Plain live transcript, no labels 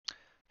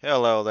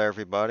Hello there,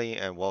 everybody,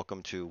 and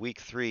welcome to week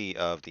 3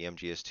 of the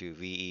MGS2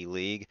 VE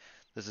League.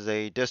 This is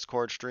a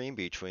Discord stream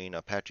between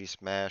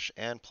ApacheSmash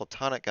and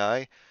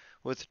PlatonicGuy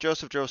with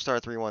Joseph Joestar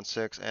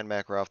 316 and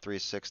Makarov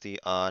 360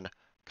 on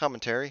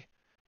commentary.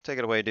 Take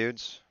it away,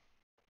 dudes.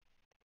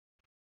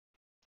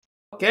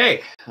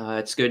 Okay,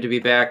 it's good to be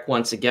back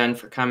once again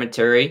for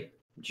commentary,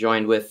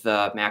 joined with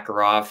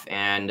Makarov,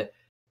 and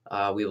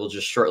we will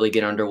just shortly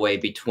get underway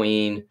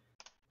between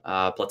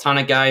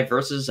PlatonicGuy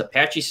versus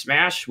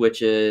ApacheSmash,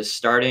 which is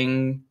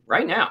starting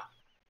right now.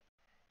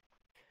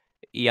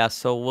 Yeah,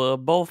 so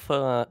both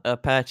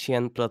Apache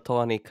and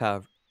Platonic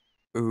are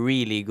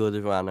really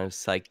good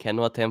runners. I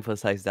cannot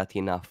emphasize that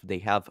enough. They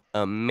have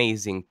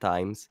amazing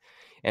times,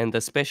 and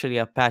especially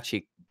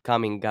Apache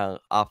coming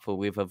up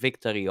with a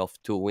victory of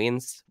 2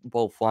 wins,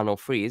 both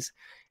 103s,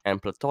 and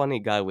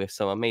Platonic guy with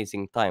some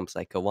amazing times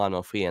like a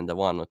 103 and a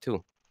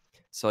 102.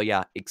 So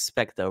yeah,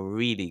 expect a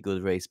really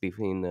good race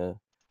between the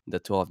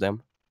two of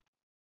them.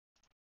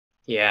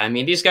 Yeah, I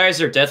mean, these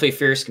guys are definitely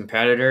fierce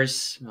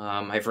competitors.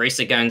 I've raced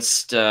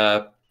against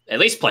at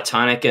least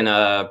Platonic in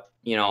a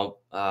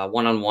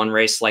one-on-one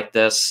race like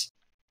this.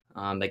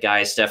 The guy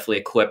is definitely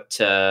equipped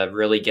to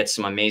really get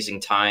some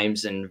amazing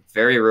times and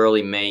very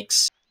rarely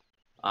makes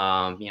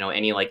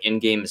any like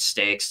in-game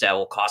mistakes that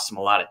will cost him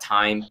a lot of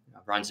time.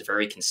 Runs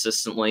very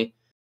consistently.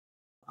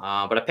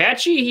 But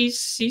Apache,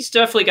 he's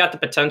definitely got the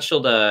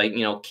potential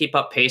to keep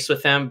up pace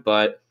with him.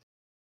 But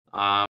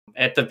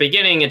at the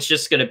beginning, it's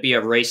just going to be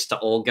a race to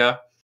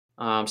Olga.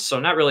 So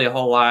not really a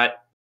whole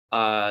lot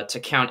to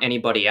count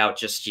anybody out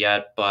just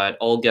yet. But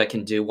Olga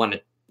can do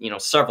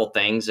several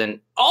things. And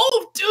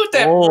dude,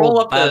 that roll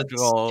up the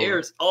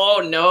stairs.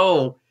 Oh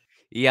no!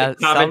 Yeah, the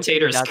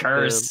commentator's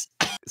curse.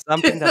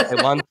 Something that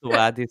I want to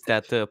add is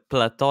that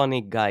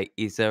PlatonicGuy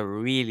is a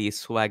really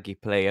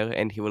swaggy player,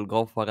 and he will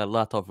go for a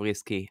lot of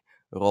risky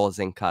rolls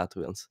and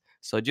cartwheels.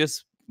 So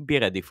just be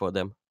ready for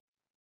them.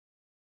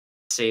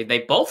 See, they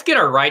both get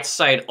a right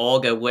side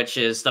Olga, which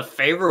is the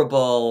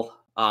favorable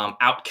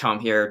outcome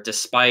here,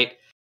 despite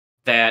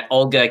that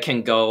Olga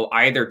can go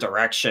either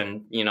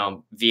direction,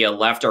 via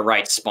left or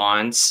right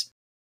spawns.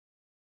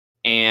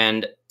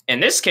 And in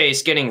this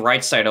case, getting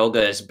right side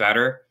Olga is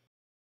better,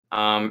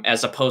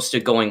 as opposed to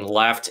going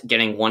left,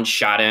 getting one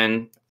shot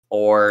in,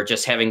 or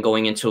just having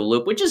going into a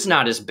loop, which is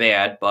not as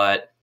bad.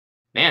 But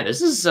man,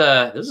 this is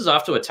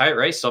off to a tight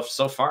race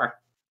so far.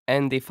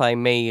 And if I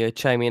may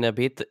chime in a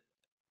bit,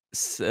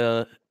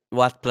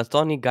 what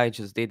PlatonicGuy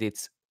just did,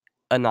 it's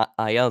an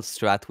IL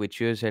strat, which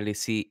you usually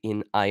see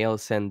in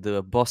ILs and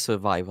boss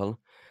survival,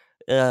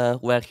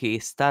 where he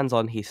stands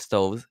on his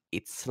toes.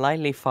 It's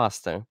slightly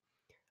faster.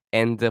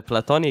 And the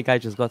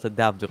PlatonicGuy just got a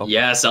dab drop.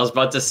 Yes, I was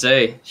about to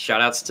say.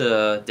 Shoutouts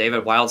to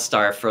David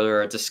Wildstar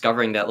for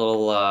discovering that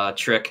little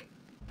trick.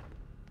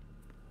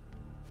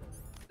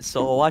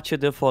 So what you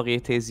do for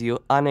it is you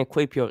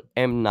unequip your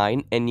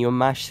M9 and you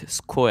mash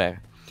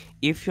square.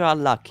 If you are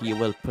lucky, you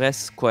will press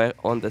square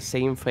on the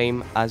same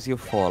frame as you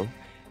fall,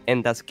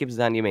 and that skips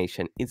the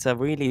animation. It's a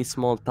really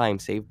small time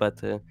save,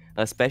 but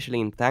especially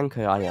in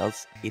tanker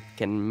ILs, it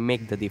can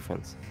make the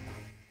difference.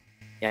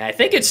 Yeah, I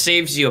think it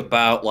saves you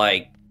about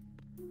like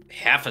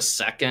half a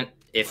second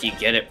if you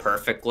get it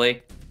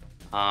perfectly.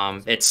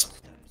 It's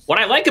what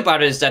I like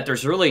about it is that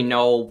there's really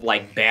no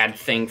like bad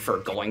thing for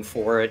going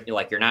for it.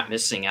 Like you're not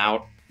missing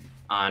out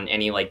on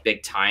any like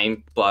big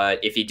time,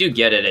 but if you do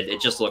get it,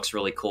 it just looks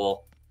really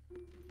cool.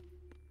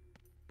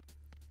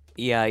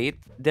 Yeah,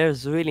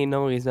 there's really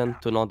no reason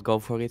to not go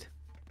for it.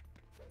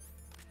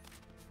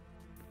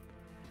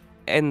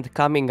 And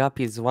coming up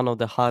is one of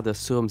the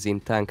hardest rooms in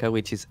tanker,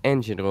 which is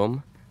engine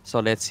room. So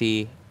let's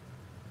see.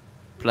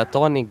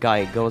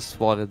 PlatonicGuy goes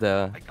for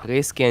the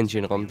risky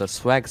engine room, the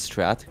swag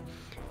strat,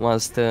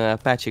 whilst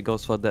Apache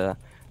goes for the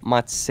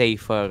much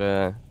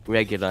safer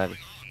regular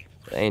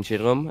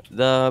engine room.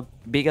 The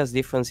biggest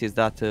difference is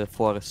that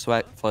for the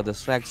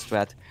swag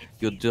strat,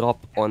 you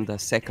drop on the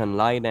second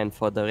line, and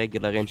for the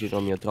regular engine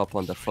room, you drop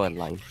on the third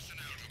line.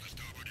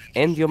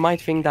 And you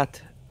might think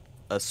that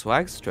a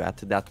swag strat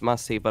that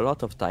must save a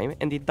lot of time,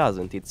 and it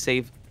doesn't. It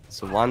saves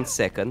 1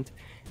 second,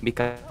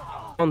 because if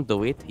you don't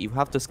do it, you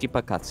have to skip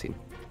a cutscene.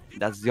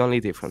 That's the only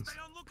difference.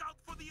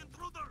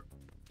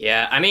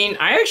 Yeah, I mean,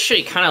 I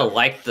actually kind of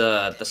like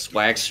the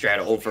swag strat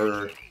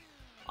over,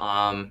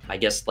 I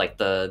guess, like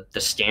the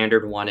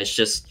standard one. It's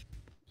just,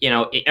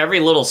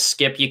 every little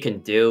skip you can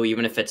do,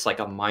 even if it's like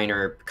a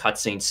minor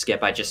cutscene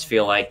skip, I just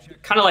feel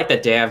like, kind of like the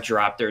dav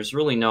drop, there's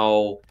really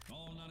no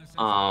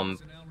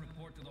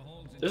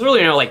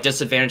like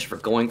disadvantage for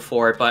going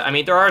for it. But I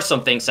mean, there are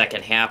some things that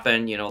can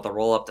happen, the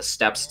roll up the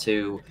steps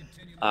to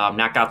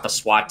knock out the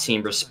SWAT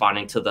team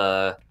responding to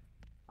the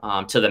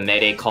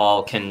Mayday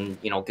call can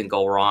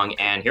go wrong.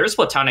 And here's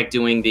Platonic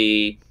doing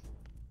the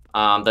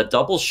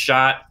double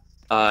shot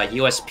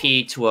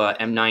USP to a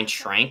M9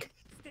 Trank.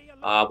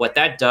 What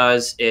that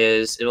does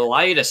is it'll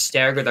allow you to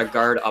stagger the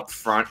guard up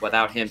front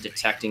without him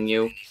detecting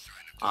you,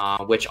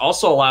 which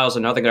also allows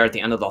another guard at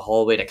the end of the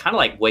hallway to kind of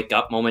like wake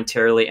up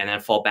momentarily and then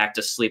fall back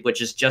to sleep,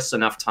 which is just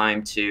enough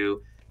time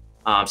to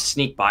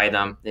sneak by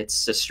them.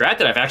 It's a strat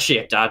that I've actually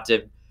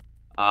adopted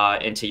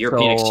into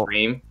European So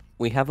Extreme.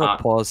 we have a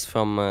pause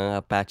from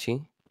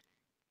Apache.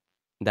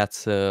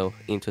 That's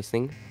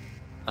interesting.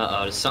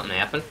 Does something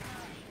happen?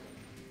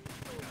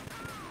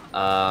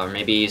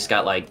 Maybe he's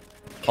got like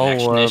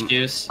connection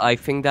issues. I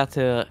think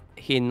that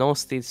he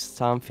noticed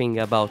something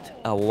about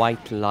a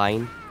white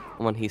line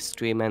on his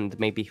stream, and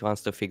maybe he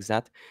wants to fix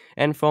that.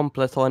 And from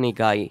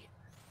PlatonicGuy,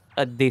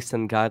 a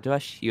decent guard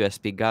rush,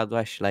 USB guard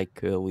rush, like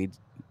we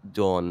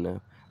do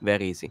on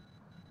very easy.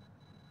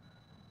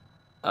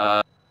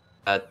 Uh,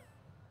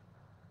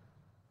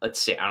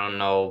 let's see. I don't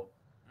know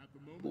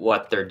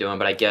what they're doing,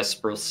 but I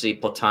guess we'll see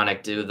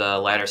Platonic do the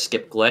ladder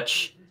skip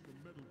glitch.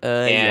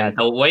 And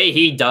the way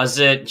he does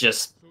it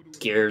just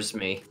scares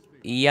me.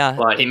 Yeah,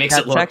 but he makes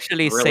it look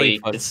actually really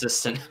safer.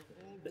 consistent.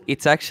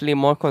 It's actually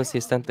more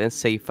consistent and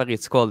safer.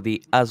 It's called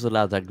the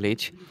Azulada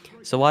glitch.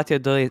 So what you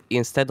do is,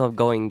 instead of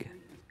going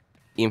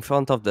in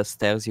front of the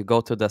stairs, you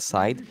go to the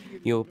side,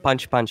 you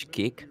punch,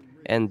 kick,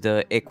 and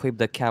equip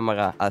the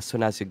camera as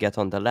soon as you get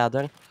on the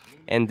ladder.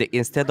 And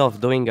instead of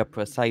doing a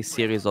precise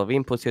series of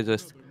inputs, you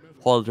just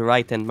hold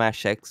right and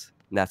mash X.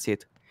 That's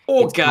it.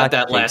 Oh It's god,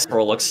 that safer. last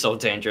roll looks so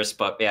dangerous,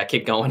 but yeah,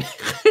 keep going.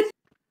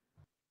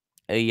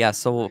 Yeah,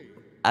 so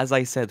as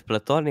I said,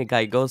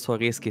 PlatonicGuy goes for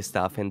risky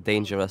stuff and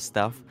dangerous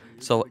stuff,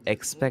 so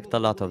expect a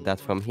lot of that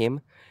from him.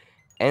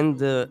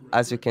 And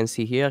as you can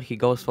see here, he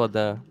goes for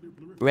the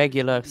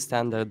regular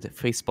standard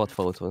free spot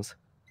photos.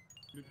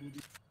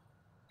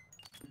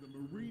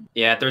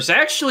 Yeah, there's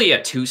actually a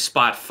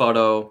 2-spot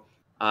photo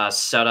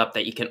setup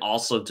that you can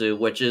also do,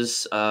 which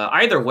is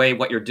either way,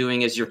 what you're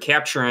doing is you're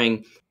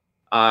capturing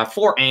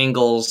 4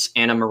 angles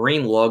and a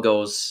Marine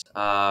logos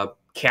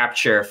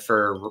capture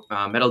for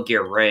Metal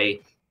Gear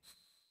Ray.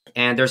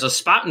 And there's a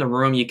spot in the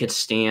room you could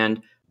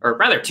stand, or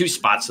rather 2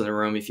 spots in the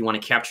room if you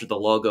want to capture the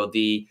logo.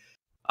 The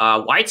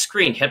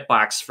widescreen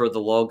hitbox for the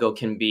logo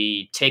can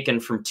be taken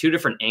from 2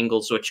 different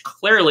angles, which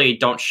clearly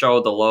don't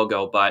show the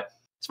logo. But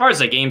as far as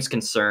the game's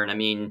concerned, I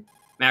mean,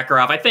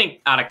 Makarov, I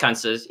think Otacon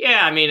says,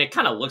 yeah, I mean, it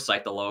kind of looks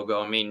like the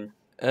logo. I mean,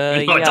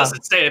 even though it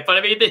doesn't say it, but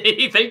I mean,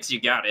 he thinks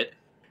you got it.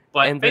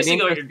 But and basically,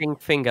 the interesting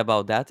thing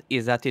about that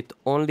is that it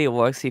only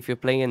works if you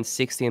play in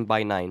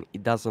 16:9.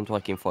 It doesn't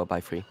work in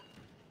 4:3.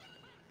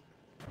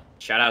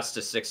 Shoutouts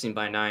to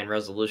 16:9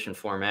 resolution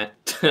format.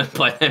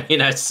 But I mean,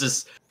 that's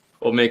just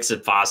what makes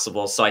it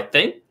possible. So I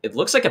think it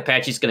looks like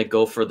Apache's going to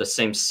go for the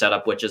same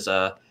setup, which is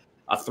a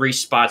 3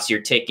 spots. You're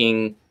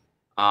taking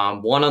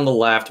 1 on the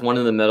left, 1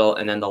 in the middle,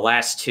 and then the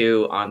last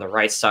 2 on the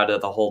right side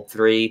of the hold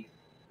 3.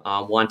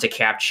 1 to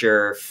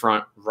capture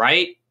front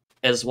right,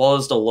 as well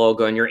as the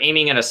logo. And you're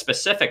aiming at a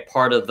specific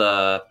part of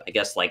the, I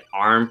guess, like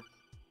arm,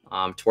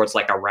 towards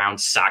like a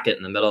round socket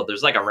in the middle.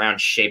 There's like a round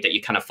shape that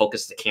you kind of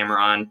focus the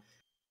camera on.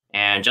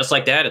 And just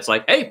like that, it's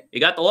like, hey, you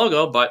got the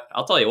logo, but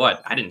I'll tell you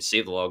what, I didn't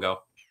see the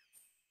logo.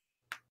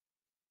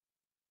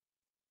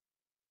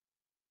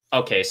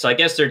 Okay, so I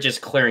guess they're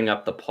just clearing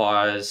up the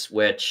pause,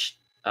 which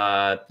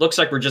looks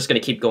like we're just going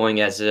to keep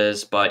going as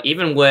is. But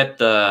even with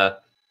the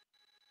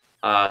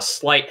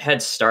slight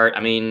head start, I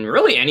mean,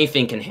 really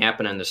anything can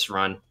happen in this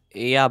run.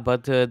 Yeah,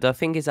 but the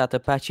thing is that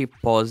Apache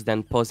paused,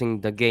 and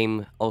pausing the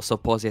game also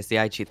pauses the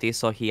IGT,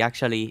 so he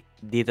actually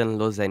didn't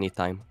lose any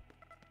time.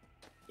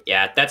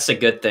 Yeah, that's a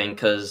good thing,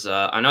 because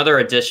on other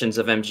editions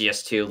of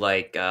MGS2,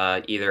 like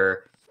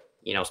either,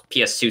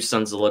 PS2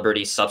 Sons of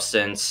Liberty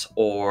Substance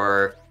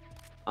or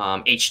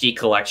HD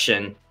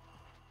Collection,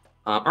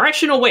 or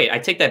actually, no, wait, I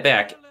take that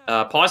back.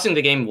 Pausing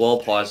the game will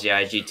pause the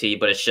IGT,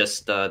 but it's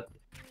just,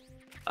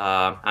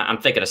 I'm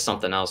thinking of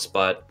something else,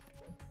 but...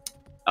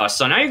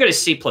 so now you're going to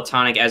see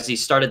Platonic as he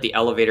started the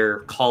elevator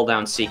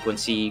call-down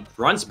sequence. He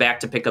runs back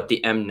to pick up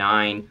the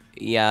M9.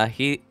 Yeah,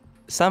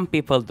 some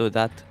people do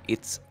that.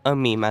 It's a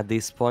meme at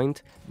this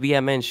point.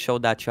 VMN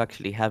showed that you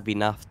actually have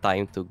enough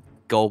time to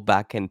go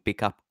back and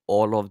pick up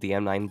all of the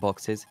M9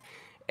 boxes.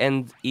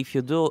 And if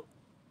you do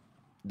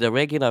the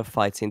regular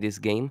fights in this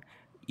game,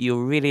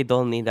 you really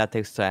don't need that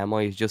extra ammo.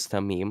 It's just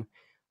a meme.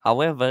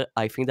 However,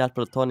 I think that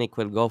Platonic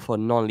will go for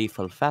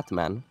non-lethal Fat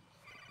Man.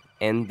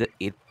 And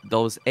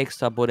those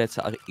extra bullets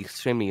are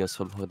extremely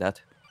useful for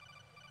that.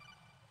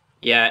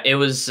 Yeah, it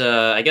was,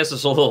 I guess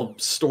there's a little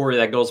story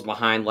that goes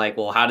behind, like,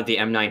 well, how did the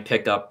M9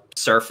 pickup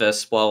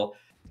surface? Well,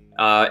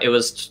 it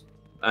was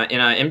in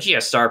a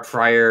MGS2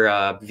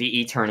 prior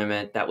VE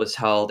tournament that was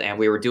held, and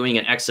we were doing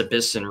an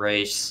exhibition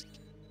race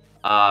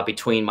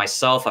between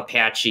myself,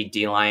 Apache,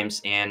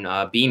 D-Limes, and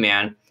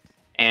B-Man.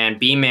 And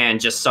B-Man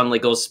just suddenly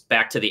goes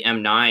back to the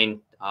M9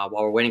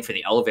 while we're waiting for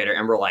the elevator,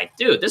 and we're like,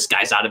 dude, this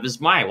guy's out of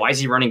his mind. Why is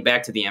he running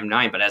back to the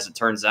M9? But as it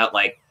turns out,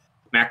 like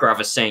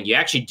Makarov is saying, you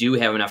actually do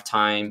have enough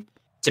time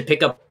to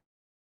pick up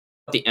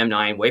the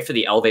M9, wait for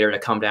the elevator to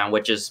come down,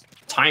 which is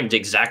timed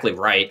exactly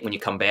right when you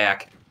come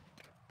back.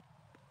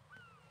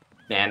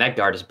 Man, that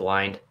guard is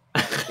blind.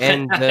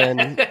 And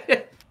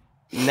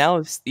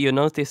now you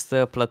notice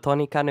the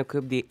Platonic can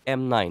equip the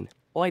M9.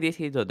 Why did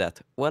he do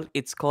that? Well,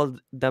 it's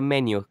called the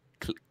menu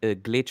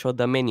glitch or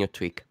the menu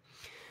trick.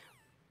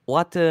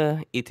 What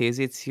it is,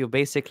 it's you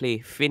basically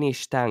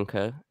finish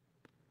tanker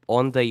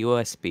on the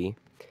USP,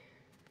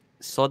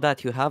 so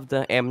that you have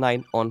the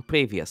M9 on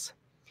previous.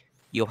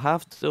 You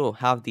have to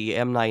have the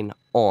M9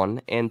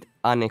 on and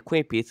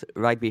unequip it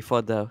right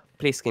before the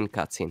Pliskin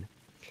cutscene.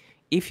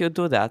 If you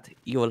do that,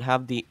 you will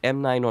have the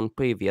M9 on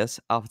previous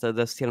after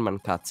the Stillman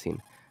cutscene.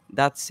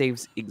 That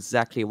saves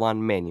exactly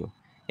one menu.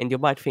 And you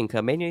might think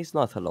a menu is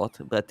not a lot,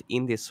 but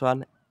in this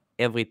one,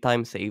 every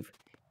time save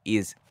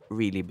is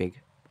really big.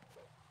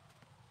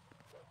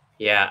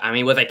 Yeah, I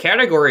mean, with a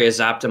category as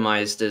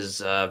optimized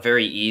is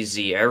very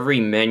easy. Every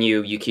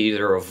menu you can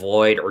either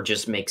avoid or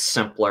just make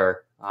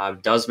simpler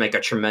does make a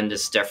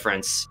tremendous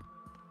difference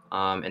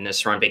in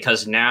this run,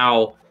 because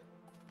now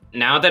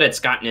that it's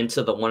gotten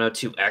into the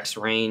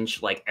 102x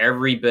range, like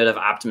every bit of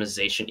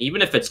optimization,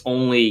 even if it's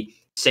only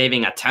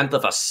saving 1/10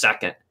 of a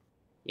second,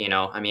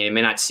 I mean, it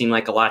may not seem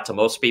like a lot to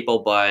most people,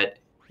 but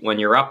when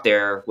you're up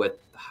there with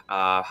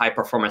high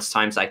performance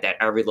times like that,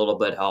 every little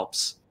bit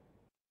helps.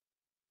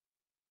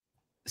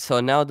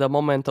 So now the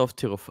moment of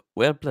truth.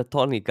 Will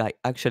PlatonicGuy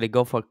actually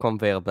go for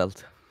conveyor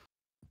belt?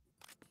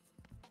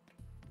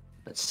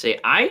 Let's see.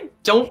 I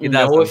don't He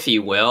know doesn't. if he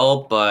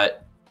will,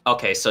 but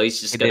okay, so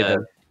he's just He gonna.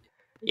 didn't.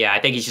 Yeah,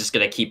 I think he's just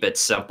gonna keep it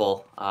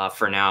simple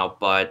for now.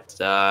 But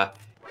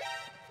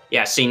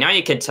yeah, see, now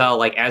you can tell,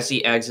 like, as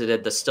he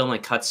exited the Stillman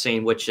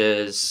cutscene, which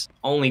is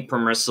only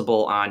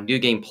permissible on New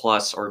Game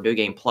Plus or New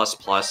Game Plus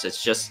Plus.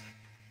 It's just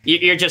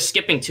you're just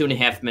skipping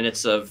 2.5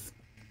 minutes of,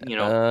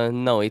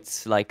 No,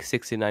 it's like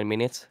 69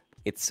 minutes.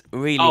 It's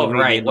really, Oh, really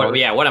right.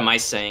 long. What am I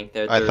saying?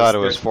 I thought it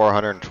was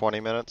 420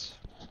 minutes.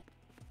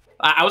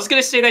 I was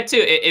gonna say that too.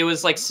 It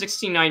was like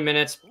 69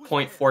 minutes,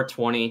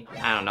 0.420.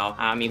 I don't know.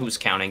 I mean, who's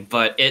counting?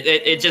 But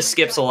it just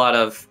skips a lot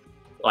of,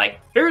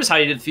 like, here's how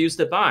you defuse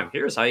the bomb.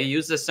 Here's how you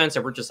use this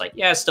sensor. We're just like,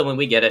 yeah, still when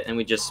we get it, and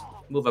we just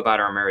move about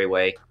our merry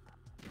way.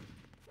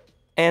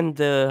 And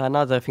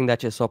another thing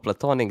that you saw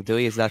Platonic do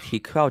is that he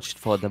crouched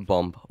for the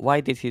bomb.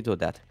 Why did he do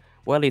that?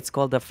 Well, it's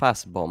called a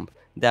fast bomb.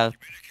 There are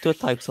two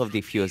types of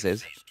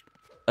diffuses,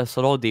 a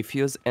slow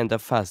diffuse and a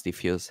fast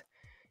diffuse.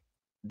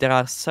 There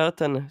are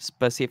certain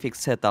specific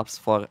setups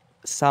for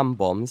some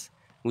bombs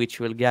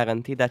which will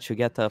guarantee that you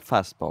get a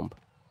fast bomb.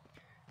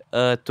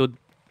 To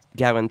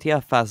guarantee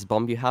a fast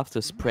bomb, you have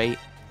to spray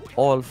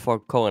all four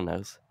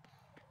corners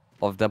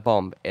of the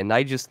bomb. And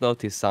I just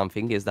noticed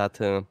something is that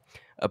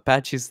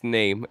Apache's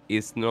name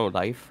is No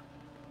Life.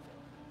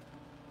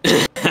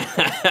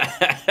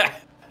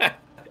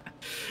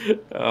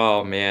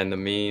 Oh man, the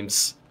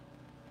memes.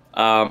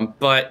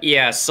 But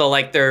yeah, so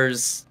like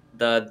there's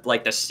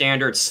the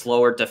standard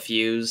slower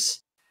diffuse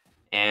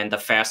and the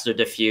faster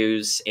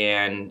diffuse,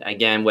 and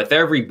again, with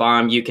every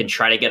bomb you can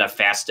try to get a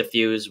fast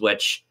diffuse,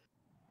 which,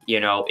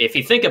 if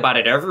you think about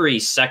it, every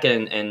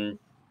second and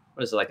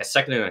what is it, like a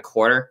second and a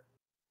quarter,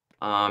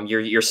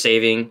 you're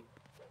saving.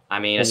 I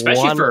mean,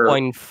 especially for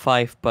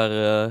 1.5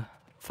 per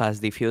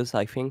fast diffuse,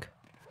 I think.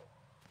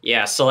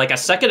 Yeah, so like a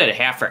second and a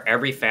half for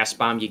every fast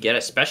bomb you get,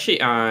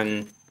 especially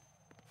on.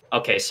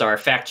 Okay, so our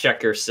fact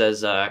checker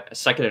says a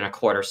second and a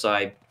quarter, so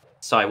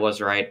I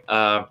was right.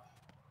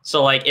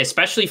 So like,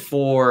 especially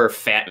for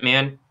Fat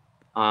Man,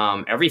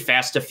 every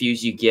fast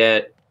diffuse you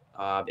get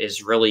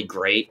is really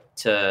great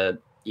to,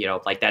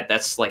 like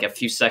that's like a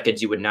few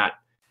seconds you would not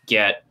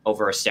get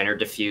over a standard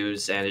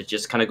diffuse, and it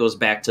just kind of goes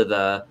back to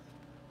the,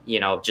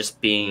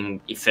 just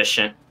being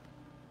efficient,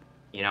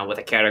 with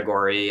a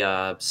category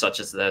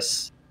such as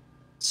this.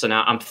 So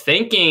now I'm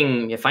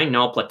thinking, if I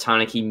know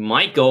Platonic, he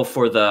might go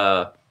for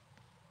I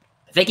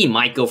think he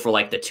might go for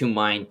like the 2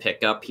 mine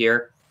pickup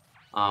here.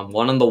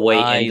 One on the way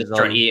I into don't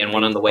Strutty and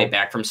one think on the way so.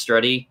 back from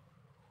Strutty.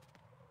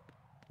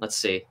 Let's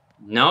see.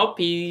 Nope,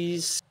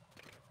 he's...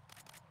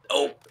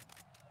 Oh!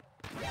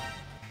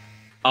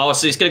 Oh,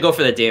 so he's gonna go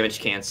for the damage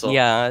cancel.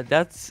 Yeah,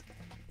 that's...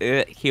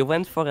 he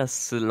went for a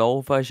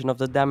slow version of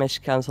the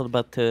damage cancel,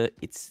 but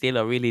it's still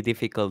a really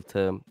difficult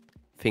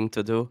thing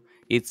to do.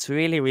 It's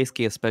really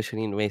risky,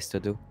 especially in race to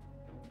do.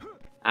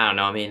 I don't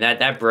know, I mean,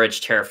 that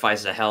bridge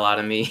terrifies the hell out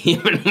of me,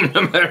 even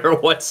no matter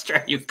what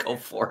strat you go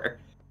for.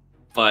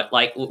 But,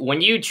 like,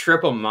 when you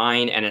trip a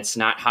mine and it's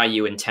not how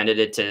you intended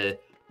it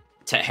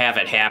to have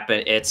it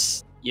happen,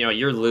 it's,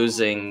 you're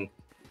losing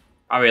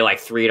probably like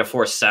 3 to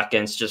 4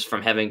 seconds just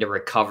from having to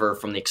recover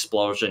from the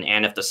explosion,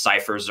 and if the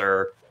ciphers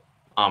are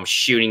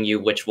shooting you,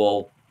 which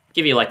will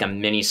give you like a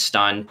mini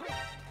stun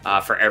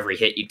for every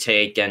hit you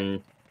take,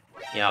 and,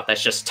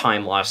 that's just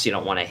time loss you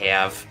don't want to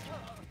have.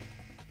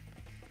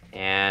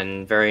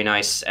 And very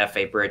nice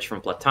FA bridge from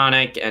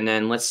Platonic. And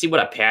then let's see what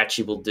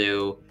Apache will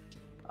do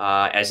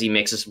as he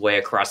makes his way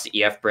across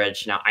the EF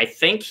bridge. Now, I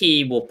think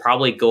he will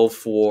probably go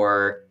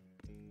for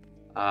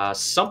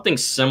something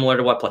similar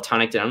to what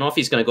Platonic did. I don't know if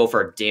he's going to go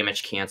for a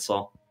damage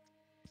cancel.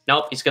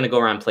 Nope, he's going to go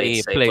around play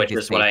it safe, which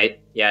is what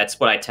it's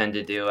what I tend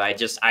to do. I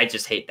just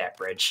hate that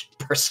bridge,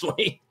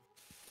 personally.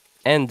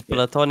 And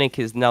Platonic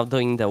is now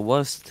doing the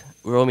worst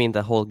roam in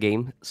the whole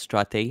game,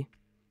 Strat A.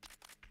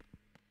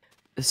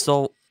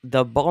 So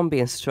the bomb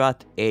in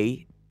Strat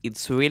A,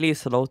 it's really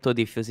slow to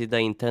defuse it the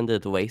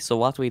intended way. So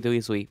what we do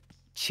is we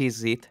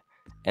cheese it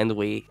and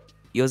we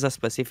use a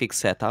specific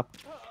setup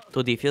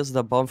to defuse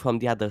the bomb from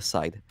the other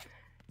side.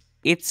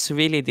 It's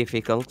really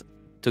difficult.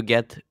 to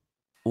get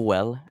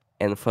well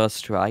and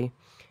first try,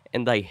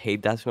 and I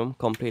hate that room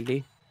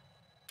completely.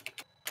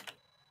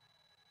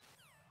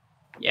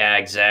 Yeah,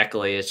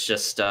 exactly. It's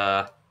just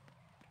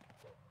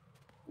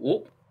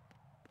whoop.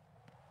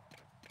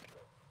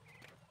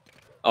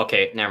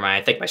 Okay, never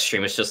mind. I think my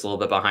stream is just a little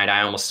bit behind.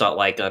 I almost thought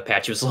like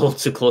Apache was a little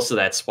too close to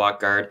that spot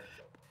guard.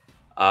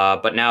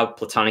 But now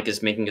Platonic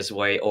is making his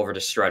way over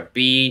to strut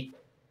B,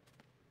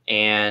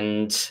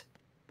 and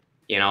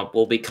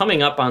we'll be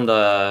coming up on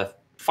the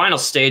final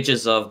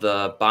stages of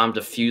the bomb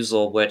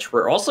defusal, which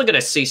we're also going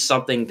to see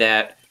something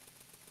that,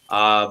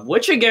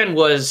 which again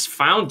was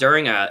found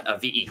during a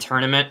VE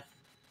tournament,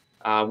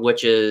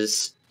 which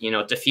is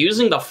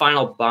defusing the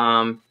final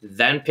bomb,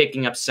 then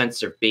picking up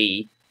sensor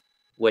B,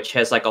 which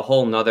has like a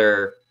whole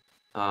nother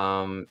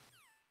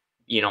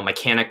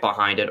mechanic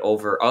behind it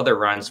over other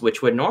runs,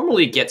 which would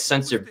normally get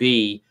sensor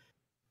B,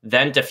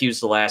 then defuse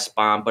the last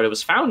bomb. But it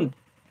was found,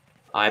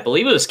 I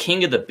believe it was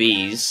King of the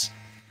Bees,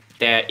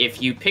 that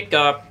if you pick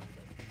up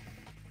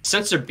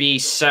sensor B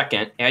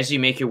second as you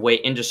make your way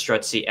into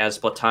strut C, as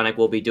Platonic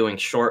will be doing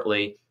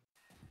shortly,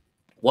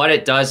 what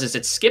it does is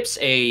it skips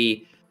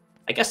I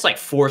guess like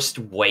forced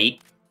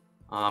wait.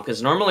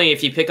 Because normally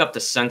if you pick up the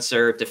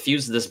sensor,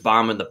 defuse this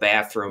bomb in the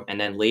bathroom, and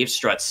then leave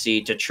strut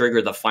C to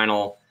trigger the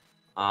final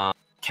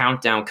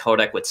countdown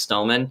codec with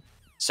Stillman,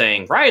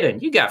 saying,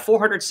 Raiden, you got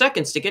 400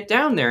 seconds to get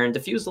down there and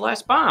defuse the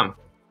last bomb.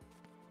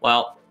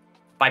 Well,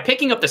 by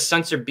picking up the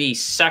sensor B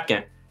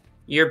second,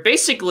 you're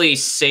basically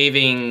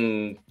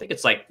saving, I think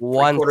it's like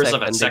 3/4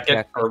 of a second,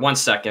 exactly. or 1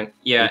 second.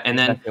 Yeah, It's and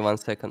then exactly 1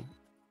 second.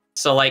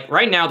 So like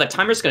right now, the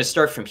timer's going to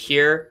start from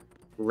here,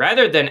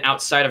 rather than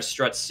outside of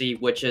strut C,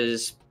 which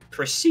is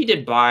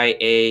preceded by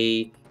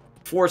a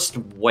forced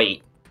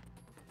wait.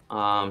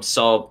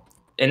 So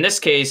in this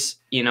case,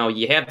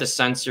 you have the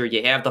sensor,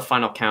 you have the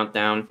final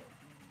countdown,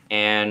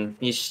 and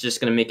he's just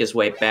going to make his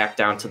way back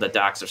down to the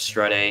docks of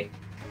strut A.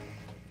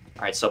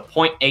 All right, so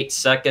 0.8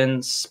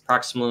 seconds,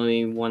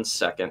 approximately 1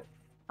 second.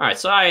 All right,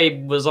 so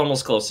I was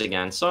almost close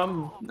again,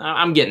 so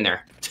I'm getting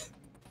there.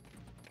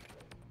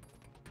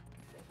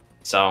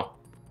 So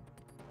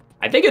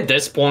I think at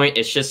this point,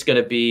 it's just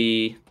going to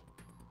be...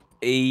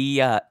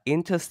 Yeah,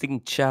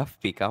 interesting chaff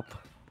pickup.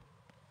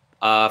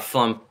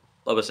 From,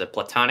 what was it,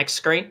 Platonic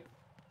screen?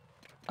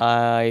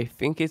 I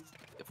think it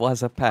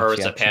was Apache. Or was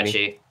it actually.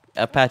 Apache?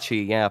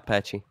 Apache, yeah,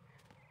 Apache.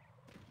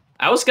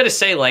 I was going to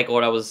say, like,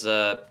 what I was,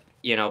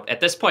 at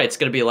this point, it's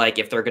going to be like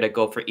if they're going to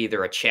go for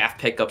either a chaff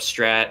pickup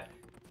strat,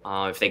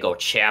 if they go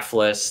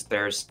chaffless,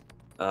 there's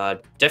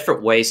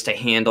different ways to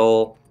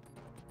handle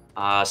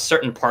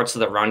certain parts of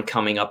the run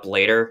coming up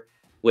later,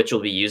 which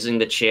will be using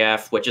the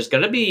chaff, which is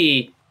going to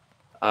be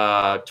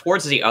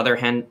towards the other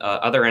end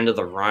of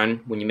the run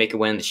when you make your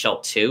way into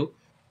Shell 2.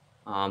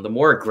 The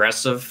more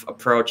aggressive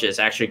approach is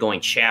actually going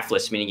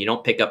chaffless, meaning you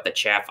don't pick up the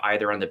chaff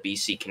either on the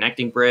BC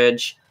connecting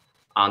bridge,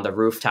 on the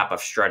rooftop of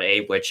strut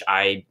A, which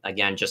I,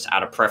 again, just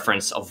out of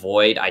preference,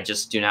 avoid. I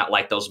just do not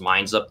like those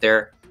mines up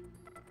there.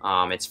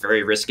 It's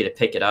very risky to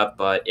pick it up,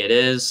 but it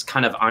is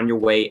kind of on your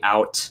way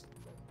out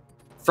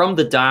from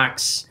the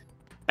docks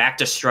back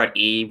to strut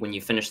E when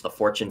you finish the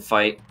fortune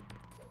fight,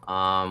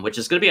 which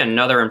is going to be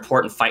another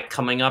important fight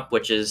coming up,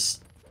 which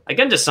is,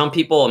 again, to some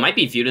people, it might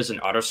be viewed as an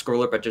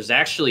auto-scroller, but there's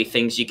actually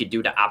things you could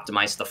do to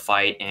optimize the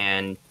fight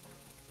and,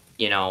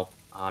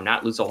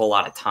 not lose a whole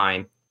lot of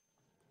time.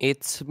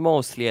 It's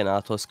mostly an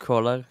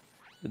auto-scroller.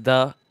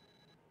 The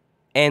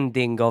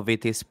ending of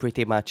it is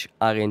pretty much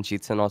RNG,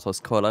 it's an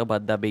auto-scroller,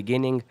 but the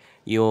beginning,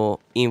 you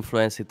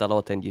influence it a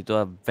lot and you do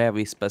a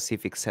very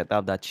specific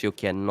setup that you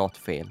cannot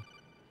fail.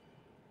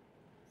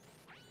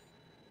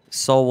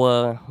 So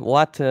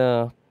what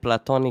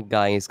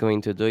PlatonicGuy is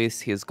going to do is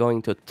he's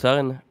going to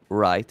turn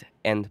right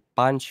and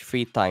punch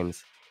 3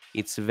 times.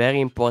 It's very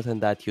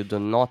important that you do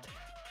not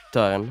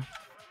turn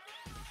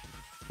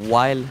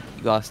while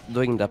you are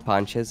doing the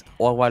punches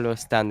or while you're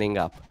standing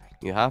up.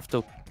 You have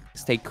to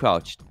stay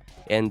crouched,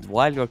 and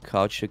while you're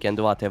crouched you can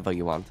do whatever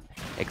you want,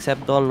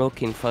 except don't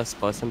look in first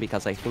person,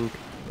 because I think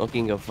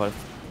looking in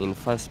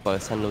first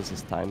person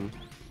loses time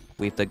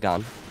with the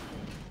gun.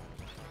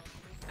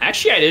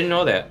 Actually, I didn't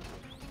know that.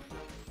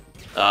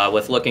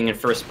 With looking in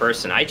first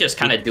person, I just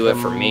kind of do it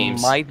for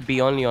memes. Might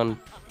be only on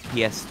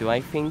PS2, I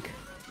think.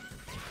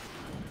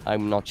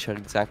 I'm not sure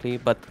exactly,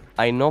 but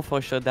I know for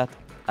sure that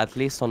at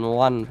least on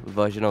one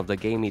version of the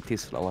game it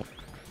is slower.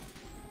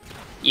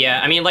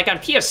 Yeah, I mean, like on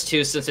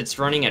PS2, since it's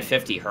running at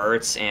 50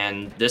 hertz,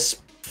 and this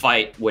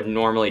fight would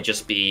normally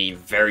just be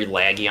very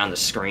laggy on the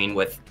screen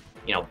with,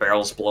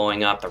 barrels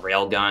blowing up, the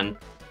railgun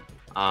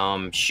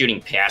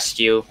shooting past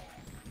you.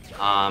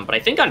 But I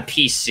think on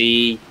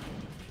PC,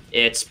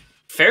 it's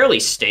fairly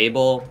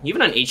stable.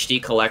 Even on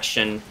HD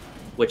collection,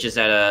 which is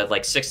at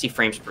like 60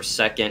 frames per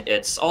second,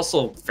 it's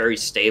also very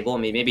stable. I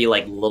mean, maybe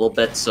like little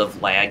bits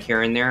of lag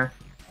here and there.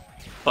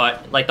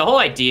 But like the whole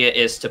idea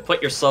is to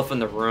put yourself in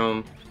the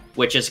room,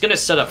 which is going to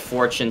set up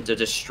Fortune to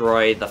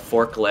destroy the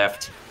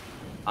forklift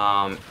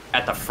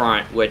at the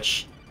front,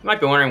 which you might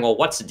be wondering, well,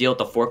 what's the deal with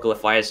the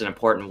forklift? Why is it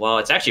important? Well,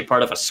 it's actually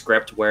part of a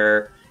script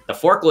where The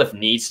forklift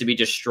needs to be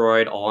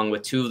destroyed, along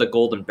with 2 of the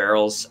golden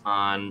barrels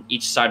on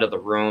each side of the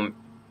room,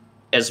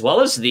 as well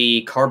as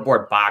the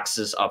cardboard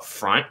boxes up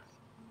front.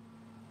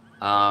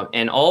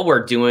 And all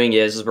we're doing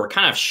is we're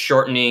kind of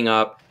shortening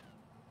up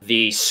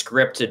the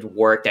scripted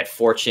work that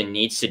Fortune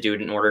needs to do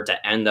in order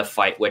to end the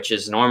fight, which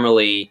is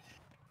normally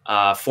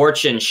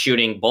Fortune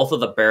shooting both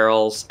of the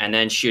barrels and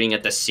then shooting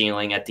at the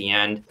ceiling at the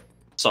end.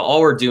 So all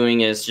we're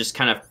doing is just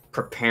kind of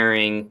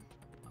preparing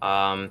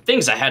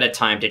things ahead of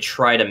time to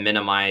try to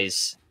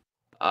minimize,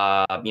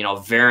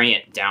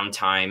 variant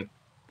downtime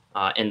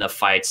in the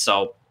fight.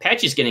 So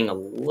Patchy's getting a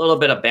little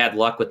bit of bad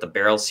luck with the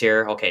barrels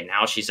here. Okay,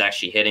 now she's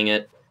actually hitting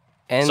it.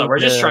 And so we're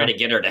just trying to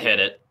get her to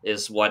hit it,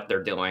 is what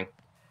they're doing.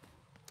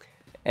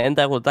 And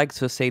I would like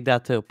to say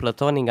that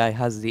PlatonicGuy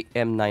has the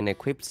M9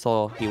 equipped,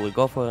 so he will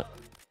go for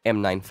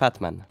M9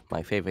 Fatman,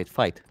 my favorite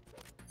fight.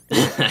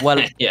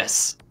 Well,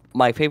 yes.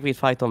 My favorite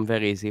fight on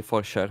Very Easy,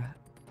 for sure.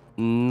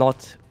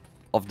 Not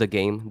of the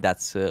game,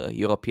 that's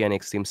European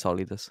Extreme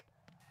Solidus.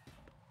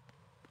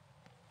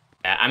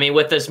 I mean,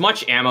 with as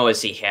much ammo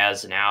as he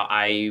has now,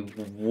 I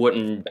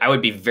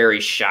would be very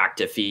shocked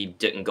if he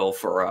didn't go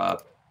for a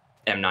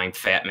M9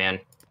 Fat Man.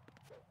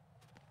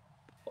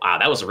 Wow,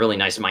 that was a really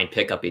nice mine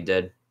pickup he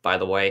did, by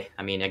the way.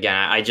 I mean, again,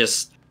 I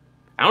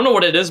don't know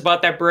what it is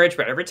about that bridge,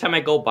 but every time I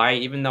go by,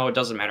 even though it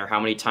doesn't matter how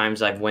many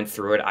times I've went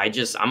through it,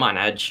 I'm on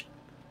edge.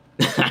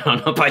 I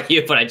don't know about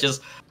you, but I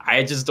just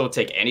don't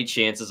take any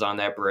chances on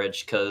that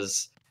bridge,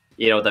 because,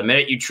 the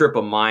minute you trip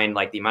a mine,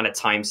 like, the amount of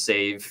time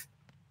save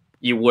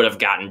you would have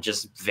gotten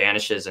just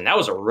vanishes. And that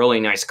was a really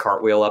nice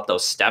cartwheel up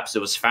those steps. It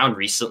was found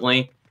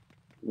recently,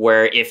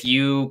 where if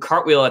you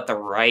cartwheel at the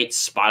right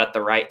spot at the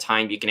right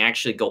time, you can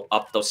actually go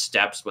up those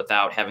steps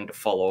without having to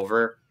fall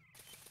over.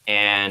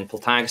 And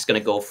Platonic's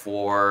going to go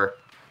for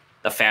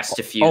the fast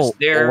diffuse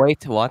there. Oh,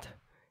 wait, what?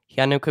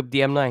 He unequipped the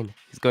M9.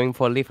 He's going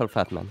for lethal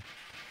Fatman.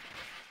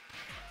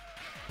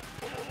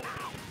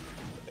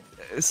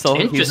 So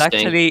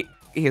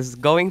he's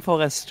going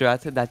for a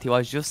strat that he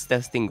was just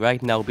testing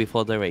right now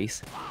before the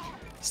race.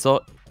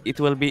 So it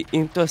will be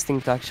interesting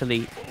to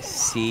actually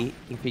see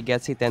if he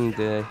gets it, and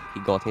he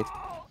got it.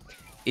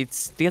 It's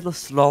still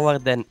slower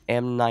than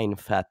M9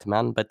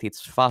 Fatman, but it's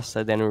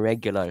faster than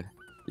regular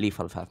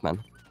lethal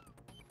Fatman.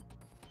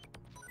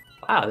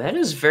 Wow, that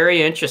is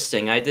very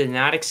interesting. I did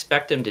not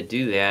expect him to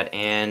do that,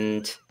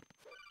 and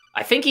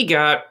I think he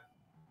got,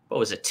 what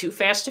was it, 2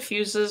 fast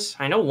diffuses?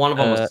 I know one of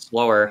them was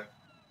slower.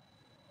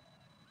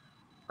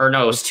 Or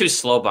no, it was 2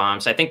 slow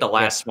bombs. I think the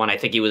last one, I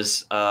think he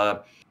was...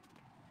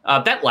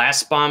 that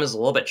last bomb is a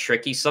little bit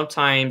tricky.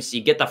 Sometimes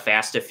you get the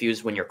fast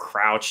diffuse when you're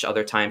crouched.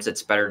 Other times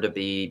it's better to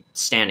be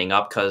standing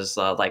up because,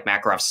 like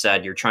Makarov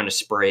said, you're trying to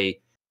spray,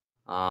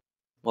 what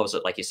was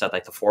it, like you said,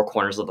 like the 4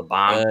 corners of the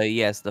bomb?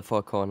 Yes, the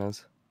 4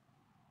 corners.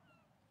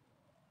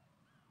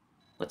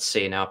 Let's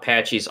see, now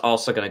Apache's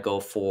also going to go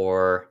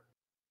for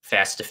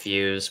fast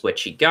diffuse,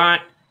 which he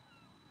got.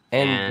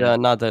 And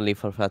another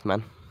lethal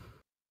Fatman.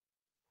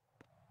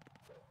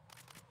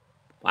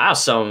 Wow,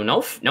 so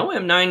no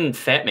M9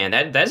 Fat Man.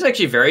 That's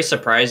actually very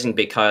surprising,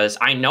 because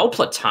I know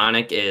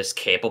Platonic is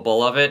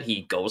capable of it.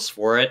 He goes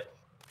for it.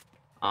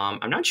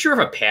 I'm not sure if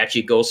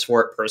Apache goes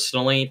for it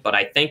personally, but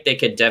I think they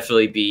could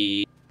definitely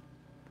be,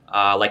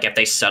 like, if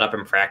they set up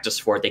and practice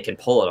for it, they can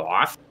pull it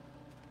off.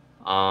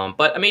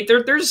 But, I mean,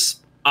 there's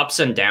ups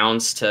and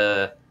downs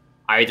to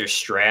either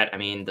strat. I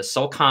mean, the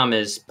SOCOM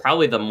is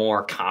probably the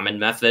more common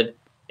method.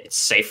 It's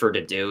safer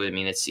to do. I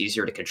mean, it's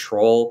easier to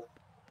control.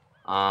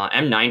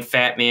 M9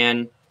 Fat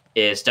Man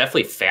is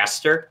definitely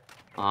faster,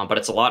 but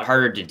it's a lot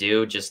harder to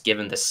do, just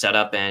given the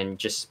setup, and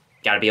just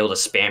got to be able to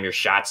spam your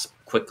shots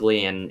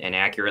quickly and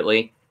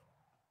accurately.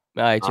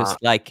 I just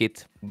like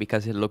it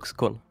because it looks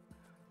cool.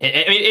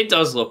 I mean, it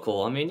does look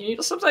cool. I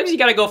mean, sometimes you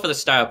got to go for the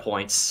style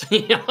points,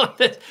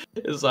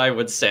 as I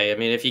would say. I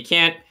mean, if you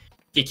can't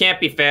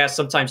be fast,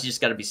 sometimes you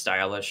just got to be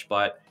stylish.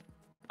 But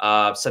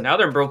so now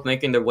they're both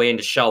making their way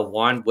into Shell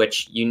 1,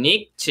 which,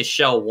 unique to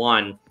Shell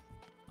 1,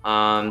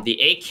 the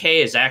AK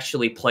is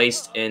actually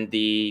placed in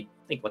the,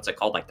 I think, what's it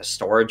called, like the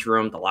storage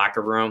room, the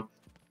locker room.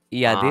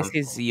 Yeah, this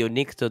is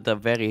unique to the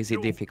Very Easy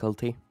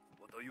difficulty.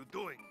 What are you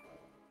doing?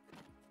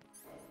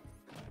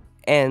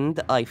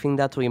 And I think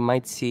that we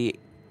might see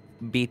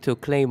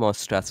B2 Claymore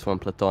strats from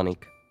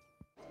Platonic.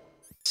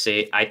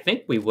 See, I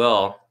think we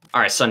will.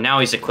 Alright, so now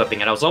he's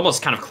equipping it. I was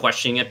almost kind of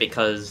questioning it,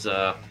 because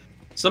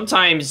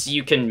sometimes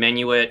you can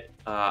menu it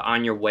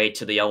on your way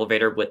to the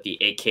elevator with the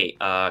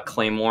AK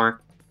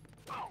Claymore.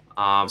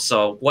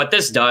 So what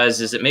this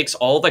does is it makes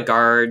all the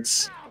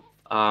guards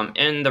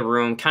in the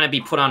room kind of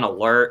be put on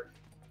alert.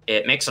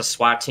 It makes a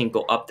SWAT team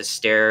go up the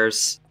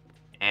stairs,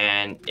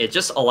 and it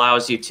just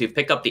allows you to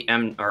pick up the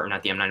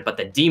not the M9, but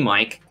the D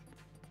mic,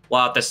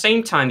 while at the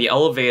same time the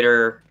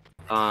elevator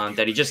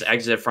that he just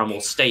exited from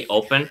will stay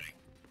open,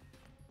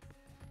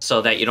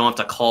 so that you don't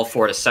have to call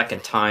for it a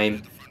second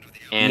time.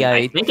 And yeah,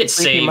 I think it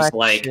saves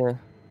like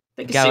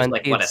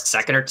what, a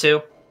second or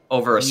two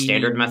over a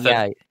standard method.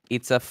 Yeah,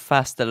 it's a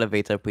fast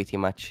elevator pretty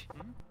much.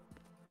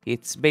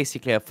 It's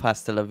basically a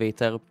fast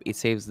elevator. It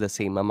saves the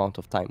same amount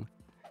of time.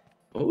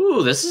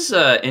 Ooh, this is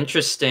a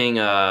interesting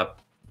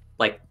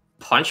like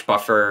punch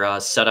buffer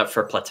setup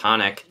for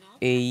Platonic.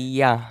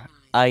 Yeah,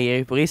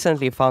 I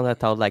recently found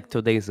that out like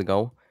 2 days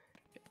ago,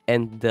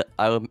 and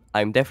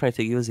I'm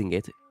definitely using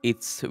it.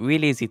 It's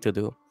really easy to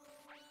do.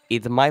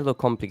 It might look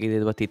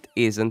complicated, but it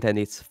isn't, and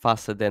it's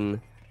faster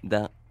than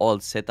the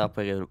old setup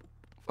where you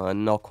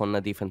knock on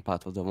a different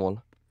part of the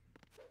wall.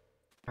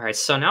 All right,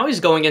 so now he's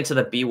going into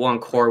the B1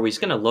 core where he's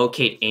going to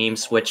locate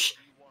aims, which,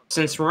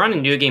 since we're on a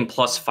new game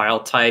plus file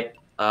type,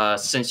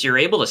 since you're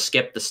able to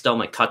skip the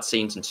stalemate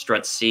cutscenes in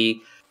Strut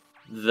C,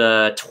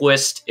 the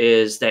twist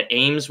is that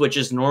aims, which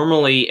is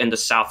normally in the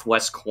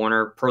southwest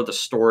corner per the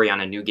story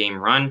on a new game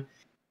run,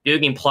 New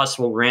Game Plus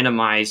will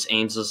randomize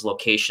Aims's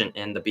location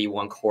in the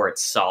B1 core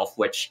itself,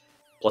 which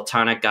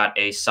Platonic got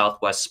a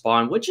southwest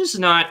spawn, which is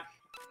not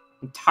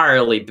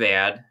entirely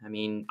bad. I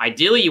mean,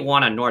 ideally you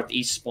want a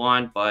northeast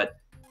spawn, but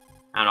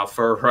I don't know,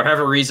 for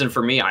whatever reason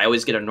for me, I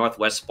always get a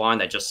northwest spawn.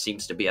 That just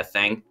seems to be a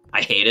thing.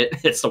 I hate it.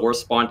 It's the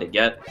worst spawn to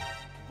get.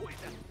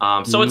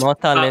 So it's Not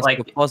unless like,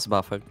 you pause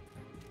buffer.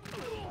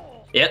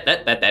 yeah,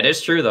 that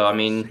is true though. I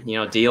mean,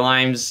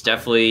 D-Limes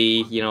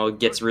definitely,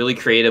 gets really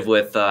creative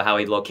with how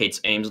he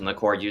locates aims in the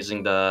core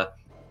using the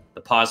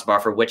pause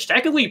buffer, which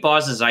technically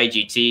pauses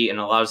IGT and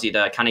allows you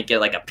to kind of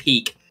get like a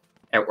peek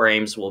at where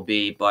aims will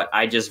be. But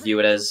I just view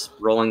it as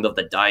rolling of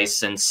the dice,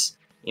 since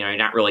you're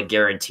not really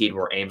guaranteed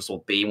where aims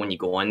will be when you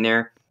go in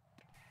there.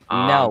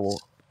 Now,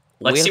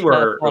 Let's will see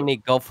where.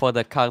 Platonic go for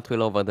the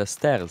cartwheel over the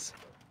stairs?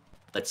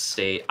 Let's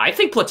see. I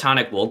think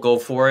Platonic will go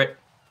for it,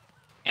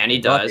 and he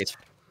Got does. it.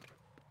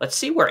 Let's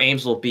see where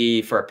aims will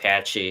be for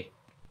Apache.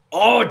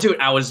 Oh, dude,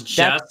 I was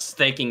just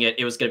thinking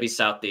it was going to be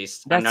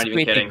southeast. I'm That's not even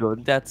pretty kidding.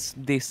 good. That's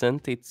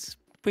decent. It's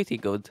pretty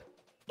good.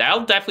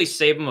 That'll definitely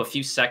save him a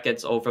few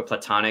seconds over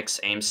Platonic's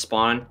aim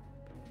spawn.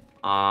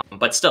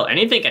 But still,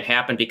 anything can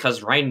happen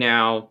because right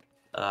now,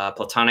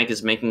 Platonic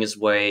is making his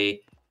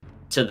way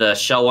to the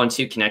Shell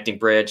 1-2 connecting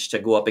bridge to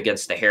go up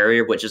against the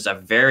Harrier, which is a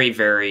very,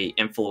 very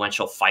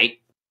influential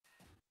fight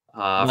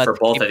But for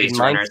both keep of these in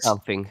mind runners.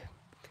 something.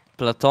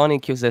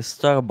 Platonic uses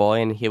turbo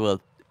and he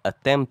will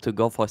attempt to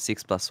go for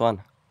 6+1.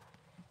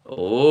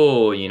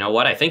 Oh, you know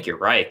what? I think you're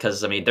right,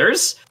 because I mean,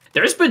 there's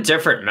been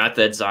different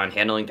methods on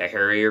handling the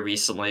Harrier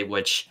recently,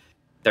 which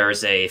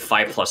there's a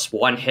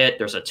 5+1 hit,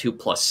 there's a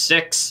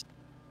 2+6,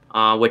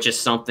 which is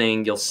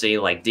something you'll see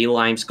like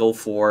D-Limes go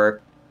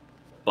for,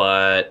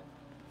 but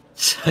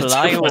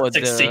Plywood,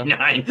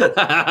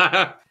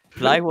 2+69.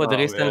 Plywood Oh, man.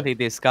 recently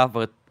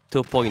discovered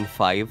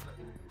 2.5.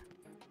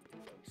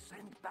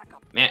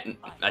 Man,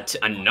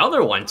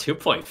 another one,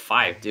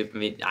 2.5, dude. I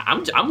mean,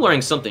 I'm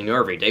learning something new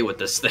every day with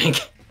this thing.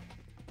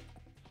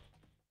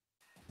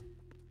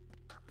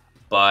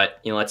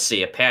 But, let's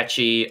see.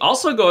 Apache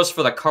also goes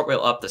for the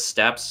cartwheel up the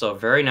steps, so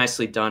very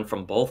nicely done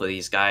from both of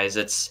these guys.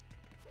 It's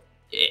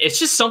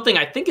just something,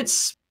 I think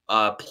it's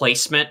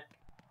placement.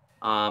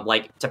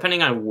 Like,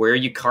 depending on where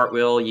you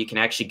cartwheel, you can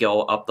actually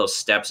go up those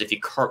steps. If you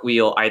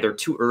cartwheel either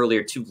too early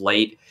or too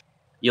late,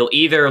 you'll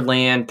either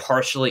land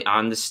partially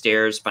on the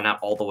stairs, but not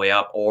all the way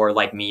up, or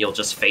like me, you'll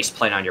just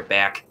faceplant on your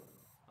back,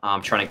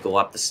 trying to go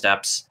up the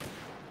steps.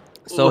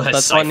 So Ooh,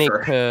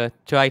 Platonic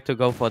tried to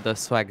go for the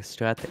swag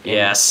strat. And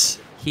yes.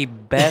 he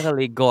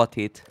barely got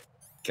it.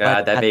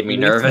 God, that made me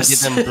least nervous.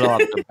 He didn't blow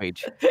up the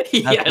bridge. That's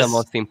yes. the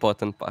most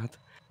important part.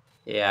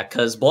 Yeah,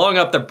 because blowing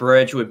up the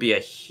bridge would be a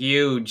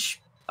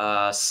huge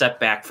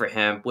setback for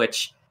him,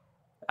 which,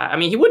 I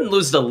mean, he wouldn't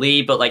lose the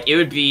lead, but like it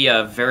would be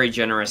a very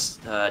generous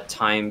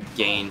time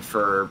gain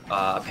for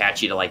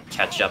Apache to like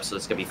catch up. So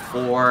it's gonna be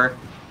 4,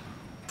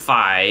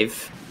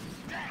 5,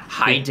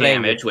 high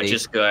damage, which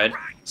is good.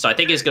 So I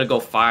think he's gonna go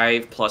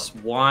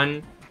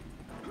 5+1.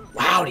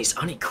 Wow, he's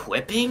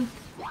unequipping?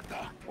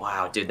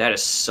 Wow, dude, that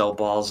is so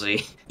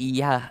ballsy.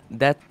 Yeah,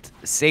 that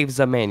saves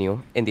the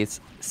menu, and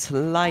it's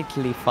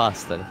slightly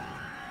faster.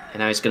 And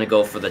now he's gonna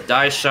go for the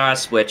die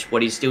shots, which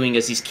what he's doing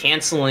is he's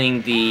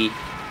canceling the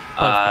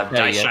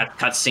die shot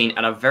cutscene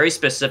at a very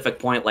specific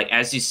point, like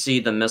as you see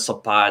the missile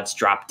pods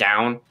drop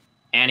down,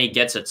 and he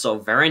gets it. So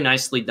very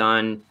nicely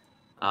done.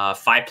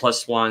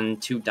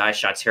 5+1, 2 die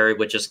shots, Harry,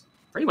 which is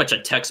pretty much a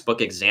textbook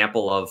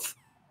example of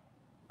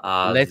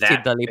Let's see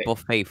the leap of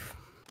faith.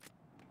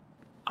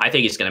 I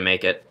think he's gonna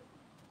make it,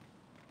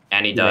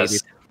 and he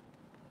does.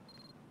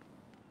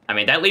 I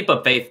mean, that leap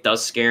of faith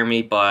does scare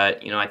me,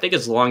 but I think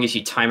as long as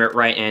you time it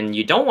right, and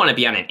you don't want to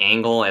be on an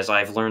angle, as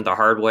I've learned the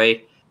hard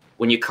way.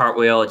 When you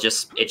cartwheel,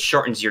 it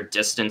shortens your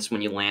distance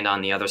when you land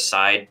on the other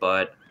side,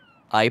 but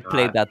I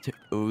played that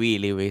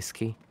really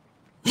risky.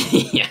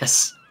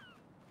 yes.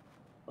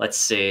 Let's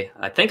see.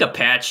 I think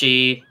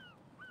Apache.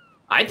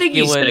 I think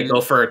he's gonna go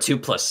for a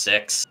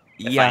 2+6.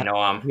 If I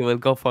know him, he will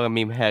go for a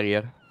meme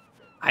Harrier.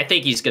 I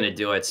think he's gonna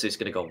do it. So he's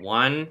gonna go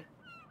 1,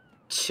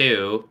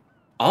 2.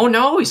 Oh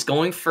no, he's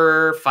going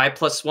for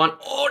 5+1.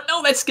 Oh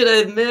no, that's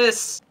gonna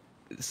miss.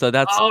 So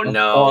that's oh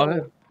no.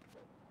 4.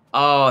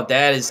 Oh,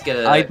 that is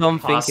gonna. I don't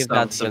think if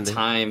that's some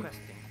time.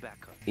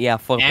 Yeah,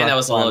 4+1. And that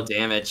was a low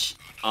damage.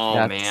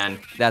 Oh man,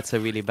 that's a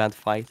really bad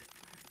fight.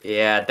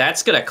 Yeah,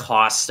 that's gonna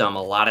cost him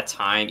a lot of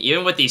time.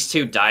 Even with these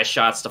 2 die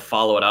shots to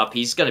follow it up,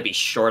 he's gonna be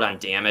short on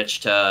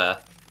damage to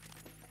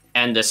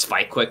end this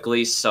fight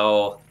quickly.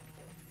 So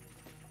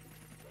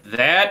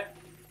that,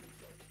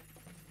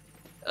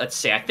 let's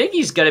see, I think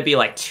he's gonna be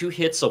like 2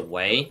 hits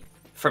away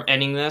from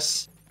ending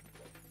this.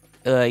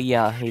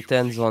 Yeah, he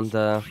turns on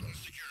the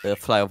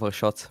flyover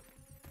shot.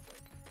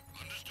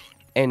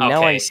 And now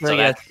Okay, I'm so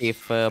curious that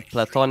if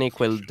Platonic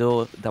will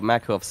do the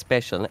macro of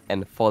special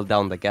and fall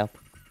down the gap.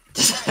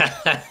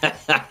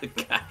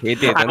 He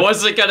didn't. I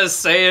wasn't gonna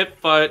say it,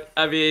 but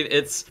I mean,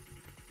 it's,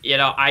 you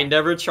know, I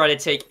never try to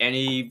take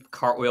any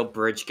cartwheel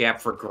bridge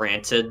gap for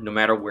granted, no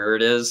matter where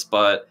it is.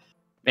 But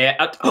man,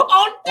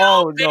 oh no,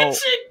 Oh, no.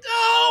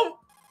 no!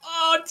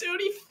 Oh,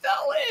 dude, he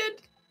fell in.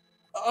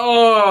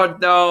 Oh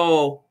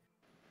no!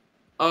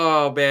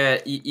 Oh man,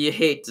 you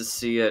hate to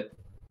see it.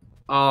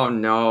 Oh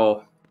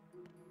no!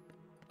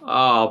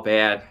 Oh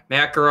man,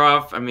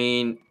 Makarov. I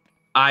mean,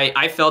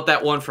 I felt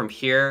that one from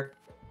here,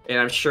 and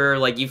I'm sure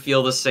like you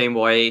feel the same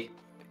way.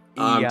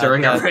 Yeah,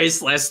 During our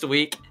race last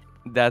week.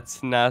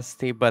 that's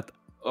nasty, but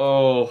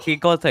Oh, he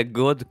got a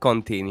good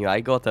continue.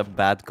 I got a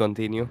bad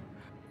continue.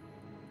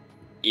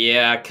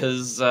 yeah,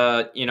 because,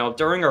 you know,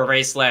 during our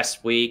race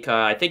last week,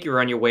 I think you were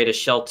on your way to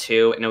Shell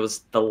 2, and it was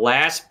the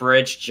last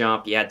bridge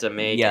jump you had to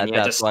make, Yeah, and you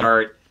had to that one.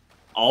 start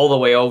all the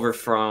way over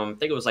from, I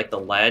think it was like the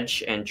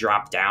ledge, and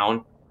drop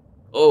down.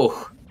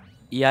 Oh,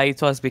 Yeah,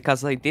 it was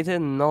because I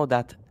didn't know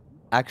that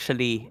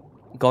actually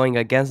going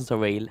against the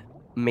rail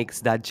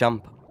makes that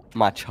jump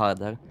much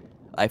harder.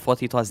 I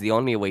thought it was the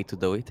only way to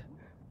do it.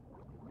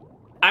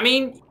 I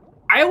mean,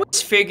 I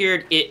always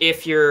figured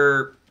if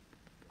you're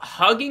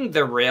hugging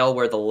the rail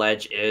where the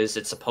ledge is,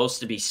 it's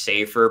supposed to be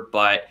safer,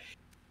 but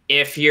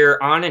if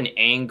you're on an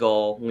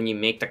angle when you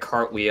make the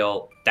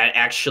cartwheel, that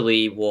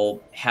actually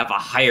will have a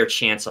higher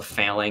chance of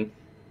failing.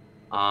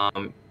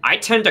 I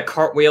tend to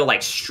cartwheel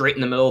like straight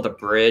in the middle of the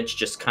bridge,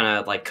 just kind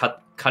of like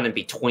cut in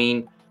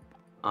between.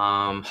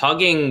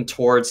 Hugging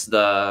towards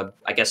the,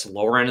 I guess,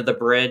 lower end of the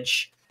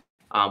bridge,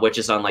 which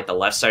is on like the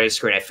left side of the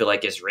screen, I feel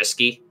like is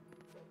risky.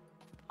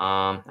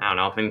 I don't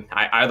know. I mean,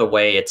 either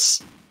way,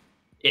 it's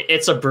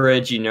a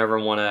bridge you never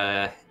want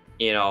to,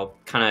 you know,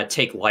 kind of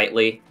take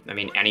lightly. I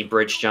mean, any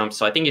bridge jump.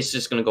 So I think it's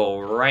just going to go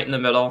right in the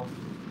middle.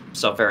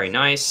 So very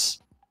nice.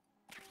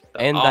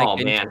 And I Oh,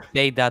 can man.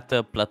 say that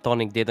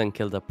Platonic didn't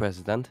kill the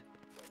president.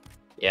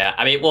 Yeah,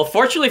 I mean, well,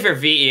 fortunately for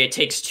VE, it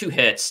takes 2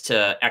 hits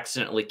to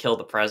accidentally kill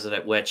the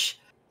president, which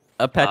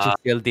Apache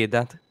still did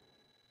that.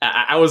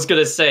 I was going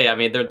to say. I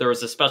mean, there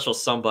was a special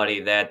somebody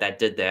that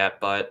did that,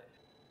 but,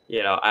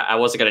 you know, I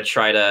wasn't going to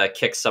try to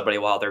kick somebody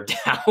while they're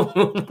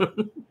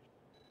down.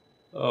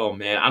 Oh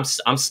man,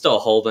 I'm still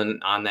holding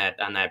on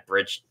that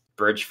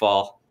bridge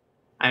fall.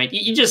 I mean,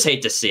 you just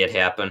hate to see it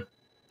happen.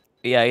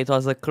 Yeah, it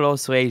was a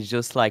close race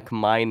just like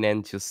mine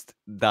and just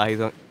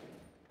died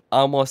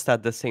almost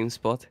at the same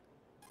spot.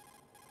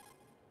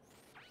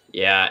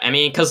 Yeah, I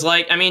mean, cause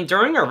like, I mean,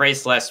 during our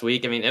race last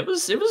week, I mean, it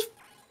was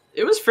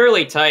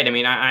fairly tight. I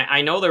mean,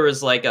 I know there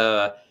was like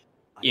a,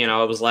 you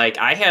know, it was like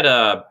I had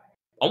a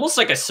almost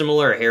like a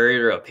similar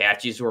Harrier to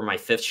Apaches where my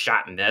 5th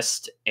shot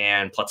missed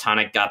and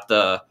Platonic got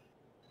the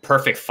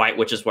perfect fight,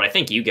 which is what I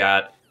think you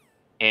got.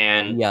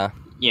 And Yeah,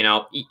 you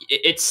know,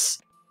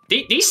 it's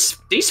these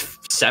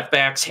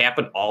setbacks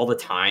happen all the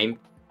time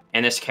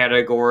in this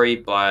category,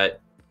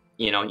 but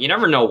you know, you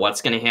never know what's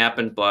going to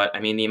happen. But I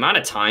mean, the amount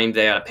of time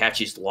that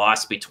Apache's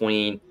lost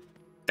between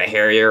the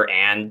Harrier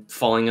and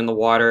falling in the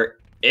water,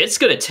 it's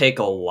going to take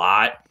a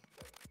lot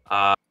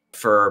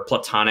for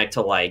Platonic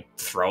to like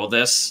throw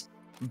this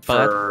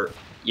but for,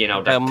 you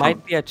know, there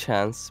might be a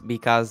chance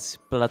because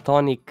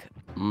Platonic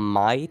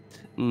might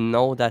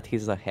know that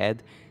he's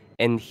ahead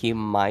and he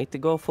might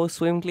go for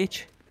swim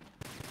glitch.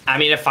 I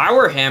mean, if I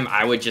were him,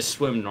 I would just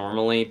swim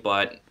normally,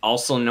 but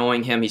also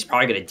knowing him, he's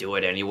probably going to do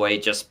it anyway,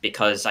 just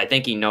because I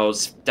think he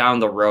knows down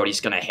the road he's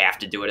going to have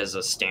to do it as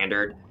a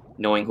standard,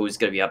 knowing who he's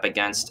going to be up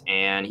against,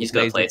 and he's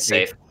going to play it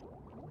safe.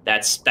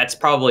 That's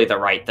probably the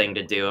right thing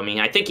to do. I mean,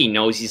 I think he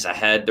knows he's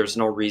ahead. There's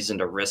no reason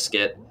to risk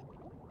it.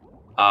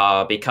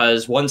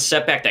 Because one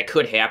setback that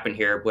could happen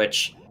here,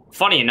 which,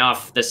 funny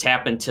enough, this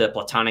happened to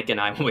Platonic and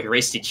I when we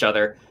raced each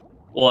other,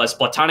 was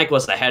Platonic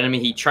was ahead of me.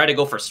 He tried to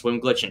go for swim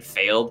glitch and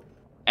failed,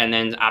 and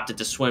then opted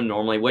to swim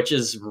normally, which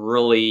is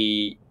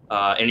really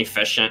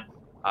inefficient,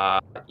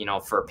 you know,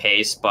 for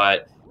pace.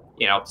 But,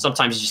 you know,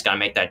 sometimes you just got to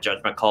make that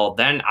judgment call.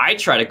 Then I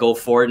tried to go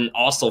for it and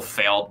also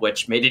failed,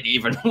 which made it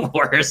even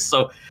worse.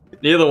 So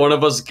neither one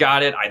of us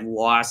got it. I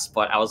lost,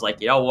 but I was like,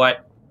 you know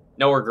what?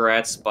 No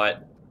regrets.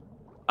 But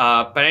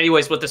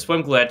anyways, with the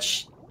swim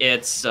glitch,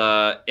 it's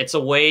a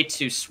way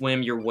to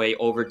swim your way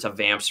over to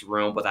Vamp's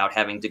room without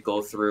having to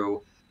go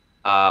through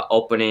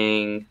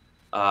opening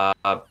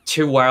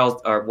 2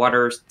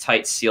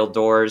 watertight sealed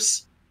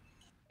doors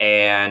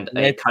and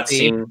a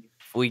cutscene.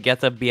 We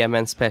get a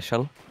BMN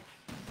special.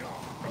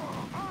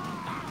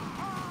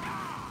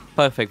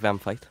 Perfect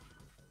vamp fight.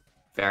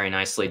 Very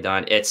nicely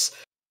done. It's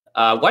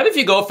Whether if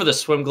you go for the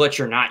swim glitch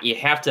or not, you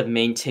have to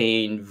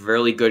maintain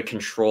really good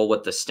control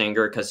with the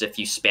Stinger, because if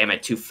you spam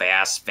it too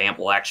fast, Vamp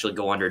will actually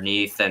go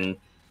underneath. And,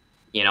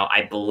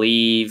 I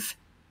believe,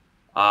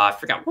 I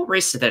forgot, what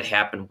race did that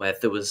happen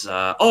with? It was, it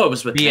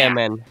was with Matt.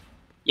 BMN.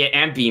 Yeah,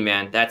 and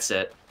B-Man, that's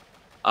it.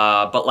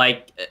 But,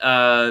 like,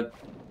 it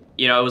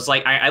was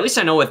like, at least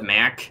I know with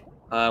Mac,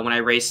 when I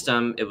raced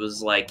him, it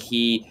was like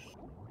he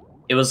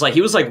was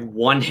like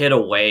one hit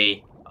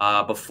away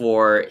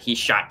before he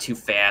shot too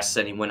fast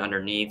and he went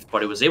underneath,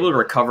 but it was able to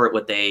recover it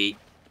with a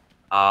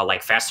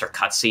like faster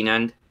cutscene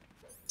end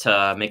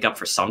to make up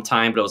for some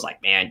time. But it was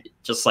like, man,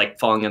 just like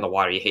falling in the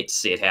water, you hate to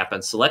see it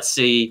happen. So let's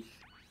see.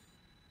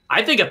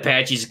 I think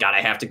Apache's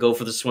gotta have to go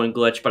for the swim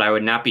glitch, but I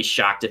would not be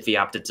shocked if he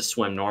opted to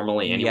swim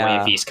normally anyway,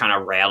 Yeah. if he's kind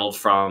of rattled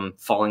from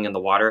falling in the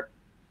water.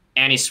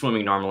 And he's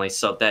swimming normally,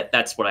 so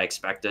that's what I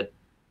expected.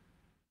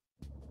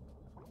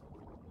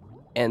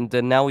 And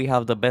now we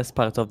have the best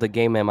part of the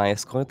game, Emma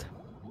Escort.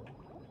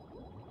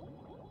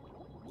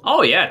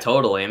 Oh yeah,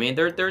 totally. I mean,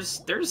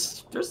 there's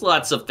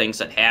lots of things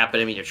that happen.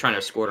 I mean, you're trying to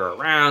escort her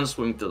around,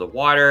 swimming through the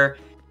water,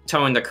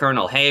 telling the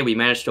colonel, "Hey, we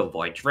managed to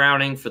avoid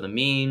drowning," for the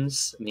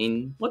memes. I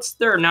mean, what's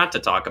there not to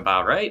talk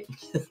about, right?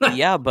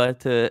 Yeah,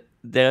 but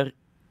there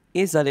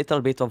is a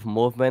little bit of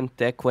movement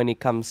tech when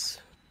it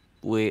comes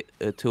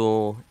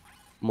to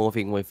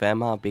moving with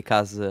Emma,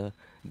 because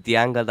the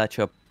angle that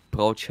you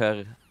approach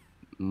her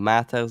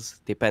matters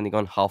depending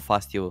on how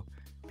fast you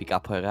pick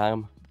up her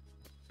arm.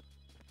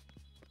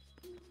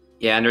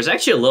 Yeah, and there's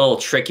actually a little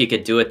trick you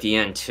could do at the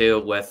end too,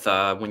 with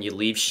when you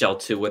leave Shell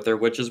 2 with her,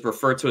 which is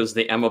referred to as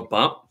the Emma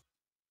bump,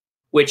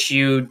 which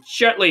you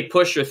gently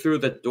push her through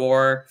the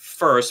door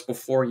first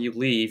before you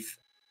leave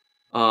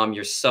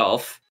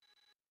yourself.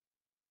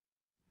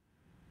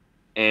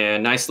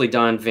 And nicely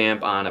done,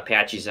 Vamp, on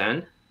Apache's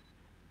end.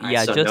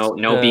 Yeah, so just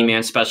no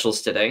B-Man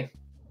specials today.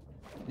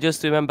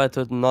 Just remember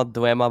to not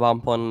do Emma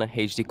bump on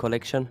HD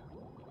collection.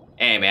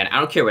 Hey man, I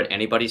don't care what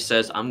anybody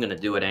says, I'm gonna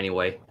do it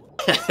anyway.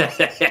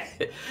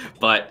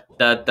 But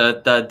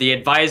the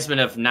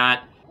advisement of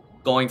not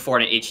going for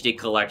an HD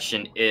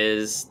collection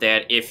is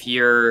that if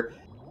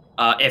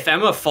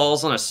Emma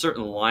falls on a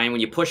certain line, when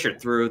you push her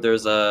through,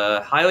 there's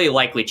a highly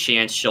likely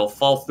chance she'll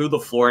fall through the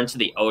floor into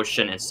the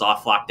ocean and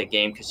soft lock the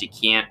game, because you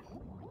can't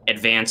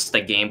advance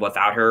the game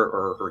without her,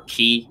 or her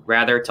key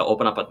rather, to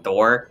open up a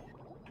door.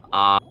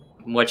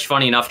 Which,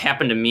 funny enough,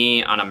 happened to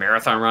me on a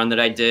marathon run that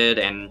I did,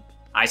 and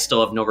I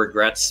still have no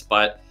regrets.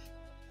 But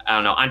I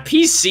don't know. On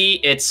PC,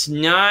 it's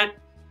not,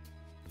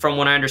 from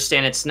what I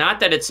understand, it's not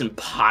that it's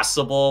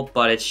impossible,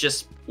 but it's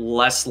just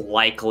less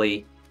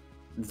likely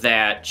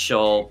that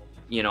she'll,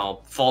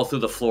 fall through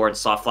the floor and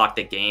soft lock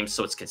the game,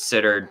 so it's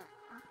considered,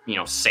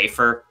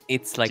 safer.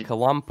 It's like a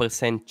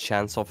 1%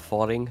 chance of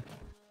falling.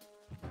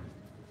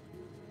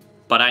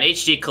 But on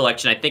HD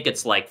collection, I think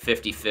it's like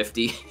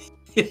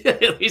 50-50,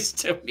 at least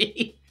to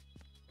me.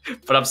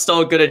 But I'm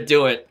still gonna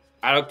do it.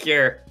 I don't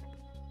care.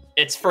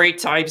 It's free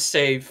time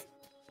save.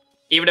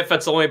 Even if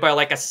it's only by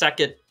like a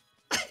second.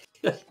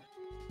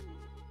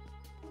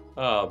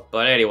 Oh,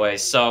 but anyway,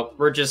 so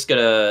we're just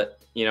gonna,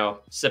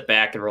 sit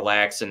back and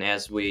relax, and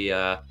as we,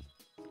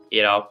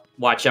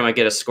 watch Emma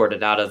get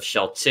escorted out of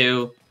Shell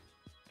 2.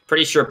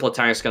 Pretty sure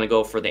Platonic's gonna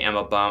go for the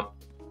Emma bump.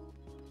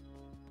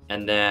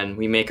 And then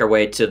we make our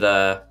way to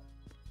the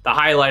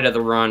highlight of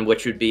the run,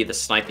 which would be the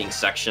sniping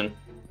section.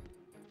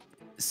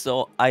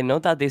 So I know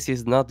that this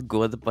is not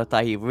good, but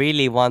I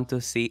really want to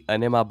see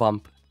an Emma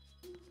bump.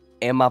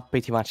 Emma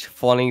pretty much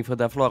falling through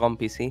the floor on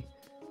PC.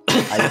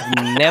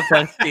 I've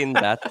never seen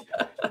that,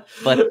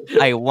 but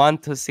I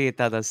want to see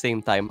it at the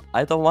same time.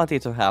 I don't want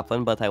it to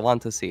happen, but I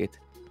want to see it.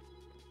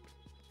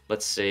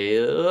 Let's see.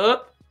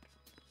 All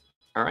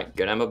right,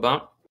 good Emma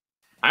bump.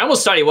 I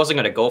almost thought he wasn't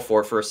going to go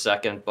for a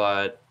second,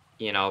 but,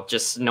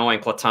 just knowing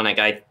Platonic,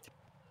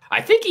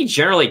 I think he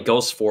generally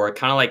goes for it,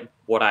 kind of like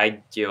what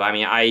I do. I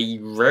mean, I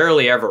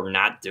rarely ever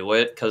not do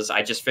it, because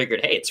I just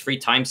figured, hey, it's free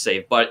time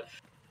save. But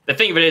the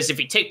thing of it is, if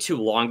you take too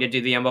long to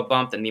do the Emma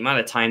bump, then the amount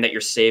of time that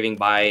you're saving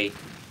by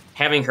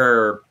having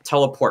her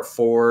teleport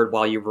forward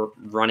while you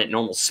run at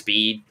normal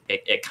speed,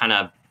 it kind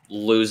of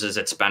loses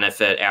its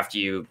benefit after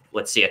you,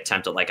 let's see,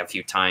 attempt it like a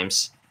few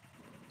times.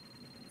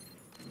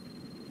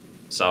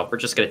 So we're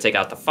just going to take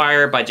out the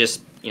fire by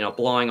just,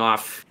 blowing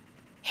off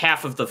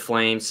half of the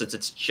flame, since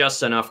it's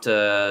just enough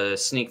to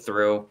sneak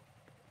through.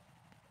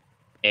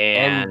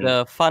 And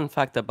the fun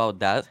fact about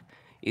that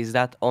is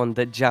that on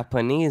the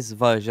Japanese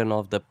version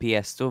of the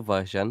PS2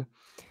 version,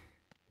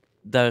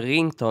 the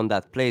ringtone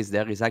that plays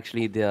there is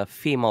actually the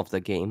theme of the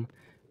game,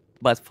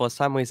 but for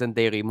some reason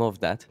they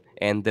removed that,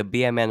 and the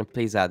BMN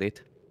plays at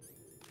it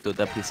to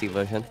the PC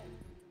version.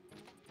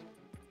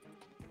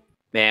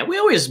 Man, we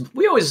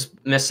always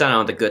miss out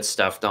on the good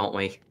stuff, don't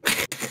we?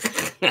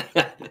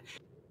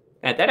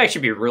 And that'd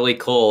actually be really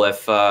cool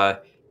if,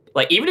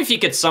 like, even if you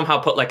could somehow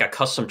put like a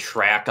custom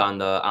track on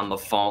the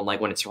phone, like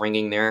when it's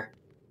ringing there.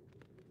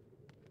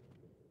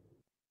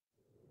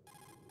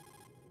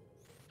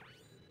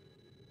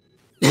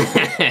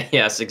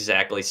 Yes,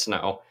 exactly,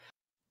 Snow.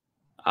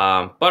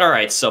 But all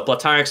right, so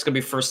Platonic's gonna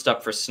be first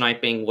up for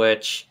sniping,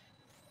 which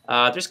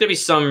there's gonna be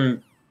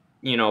some,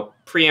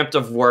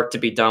 preemptive work to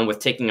be done with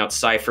taking out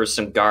ciphers,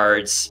 some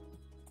guards,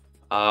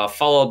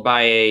 followed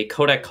by a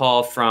codec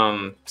call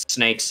from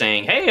Snake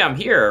saying, "Hey, I'm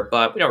here,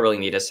 but we don't really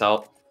need his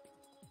help."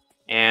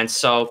 And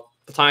so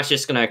Platonic's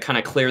just gonna kind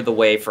of clear the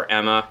way for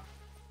Emma.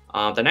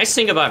 The nice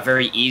thing about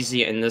very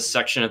easy in this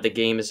section of the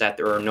game is that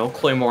there are no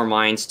claymore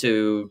mines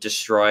to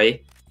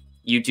destroy.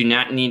 You do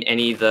not need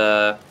any of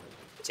the,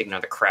 take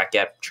another crack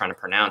at trying to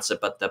pronounce it,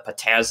 but the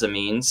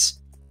patazamines,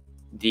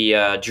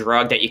 the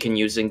drug that you can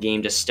use in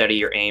game to steady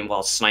your aim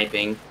while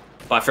sniping.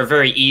 But for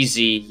very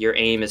easy, your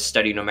aim is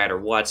steady no matter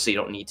what, so you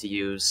don't need to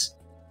use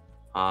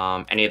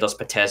any of those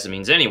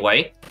patazamines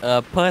anyway.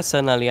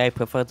 Personally, I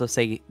prefer to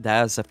say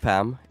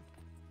diazepam.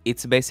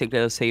 It's basically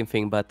the same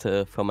thing, but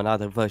from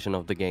another version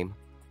of the game.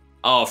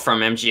 Oh, from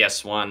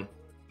MGS1.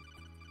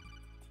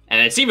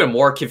 And it's even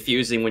more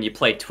confusing when you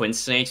play Twin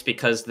Snakes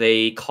because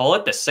they call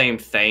it the same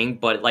thing,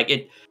 but like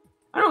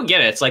I don't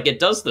get it. It's like it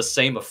does the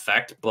same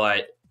effect,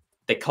 but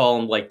they call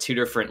them like two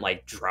different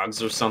like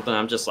drugs or something.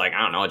 I'm just like,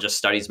 I don't know, it just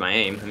studies my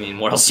aim. I mean,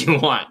 what else do you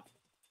want?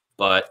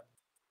 But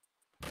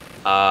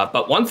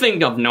one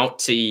thing of note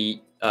to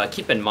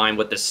keep in mind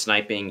with this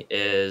sniping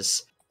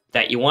is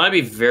that you want to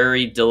be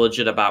very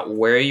diligent about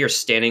where you're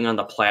standing on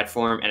the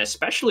platform and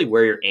especially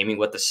where you're aiming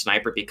with the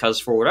sniper, because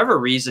for whatever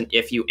reason,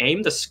 if you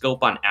aim the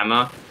scope on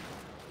Emma,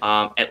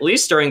 at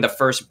least during the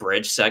first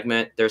bridge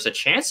segment, there's a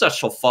chance that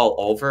she'll fall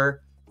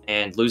over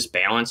and lose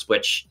balance,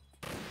 which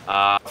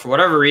for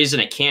whatever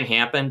reason, it can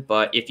happen.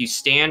 But if you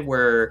stand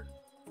where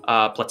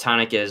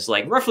Platonic is,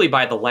 like roughly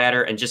by the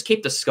ladder, and just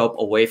keep the scope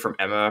away from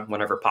Emma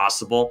whenever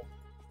possible,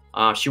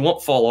 she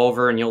won't fall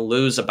over, and you'll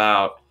lose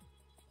about,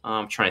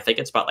 I'm trying to think,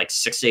 it's about like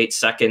 6 to 8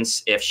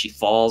 seconds if she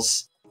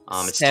falls.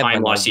 It's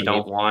time loss you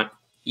don't want.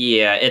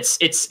 Yeah,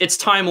 it's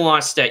time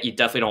loss that you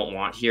definitely don't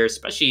want here,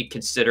 especially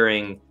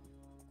considering,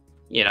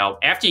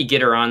 after you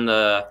get her on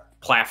the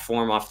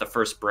platform off the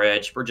first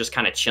bridge, we're just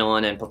kind of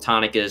chilling, and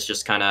Platonic is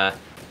just kind of,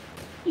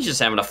 he's just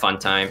having a fun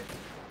time.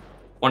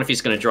 Wonder if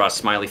he's going to draw a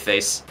smiley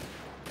face.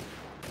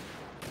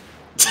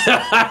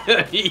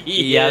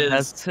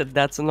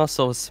 That's not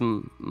so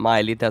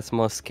smiley, that's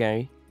more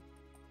scary.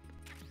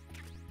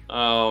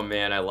 Oh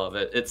man, I love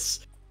it.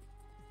 It's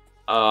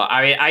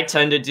I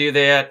tend to do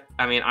that.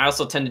 I mean, I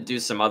also tend to do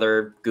some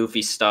other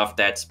goofy stuff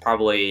that's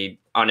probably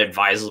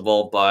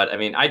unadvisable, but I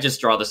mean, I just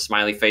draw the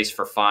smiley face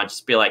for fun.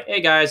 Just be like, "Hey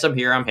guys, I'm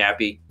here. I'm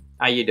happy.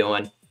 How you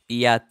doing?"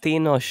 Yeah,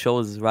 Tino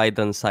shows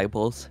Raiden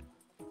cycles.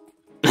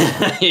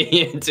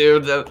 Yeah,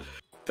 dude,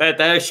 that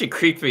actually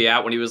creeped me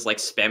out when he was like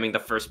spamming the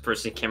first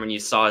person camera and you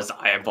saw his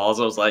eyeballs.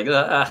 I was like,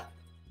 ah.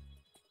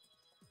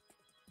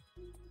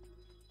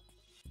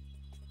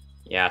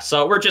 Yeah,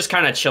 so we're just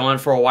kind of chilling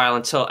for a while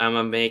until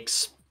Emma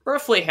makes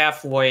roughly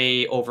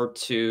halfway over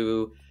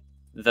to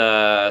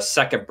the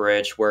second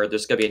bridge where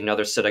there's going to be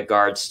another set of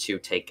guards to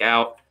take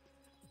out.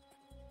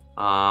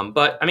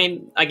 But, I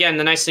mean, again,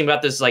 the nice thing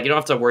about this is, like, you don't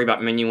have to worry about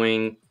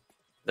menuing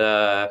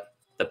the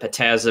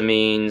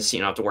patazamines. You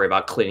don't have to worry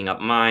about cleaning up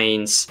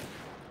mines,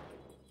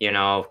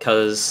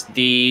 because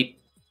the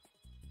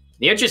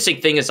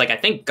interesting thing is, like, I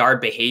think guard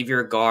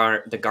behavior,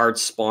 the guard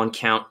spawn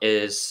count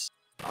is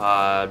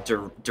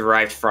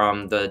derived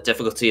from the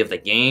difficulty of the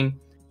game.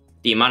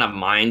 The amount of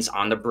mines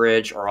on the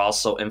bridge are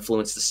also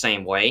influenced the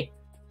same way.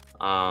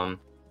 But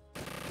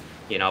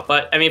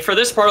I mean, for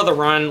this part of the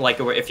run, like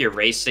if you're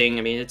racing,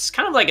 I mean, it's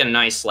kind of like a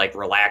nice, like,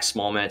 relaxed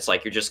moment. It's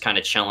like you're just kind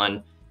of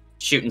chilling,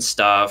 shooting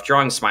stuff,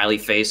 drawing smiley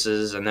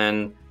faces, and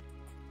then,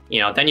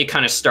 then you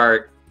kind of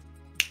start,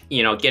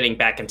 getting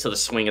back into the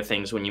swing of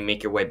things when you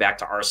make your way back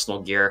to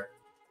Arsenal gear.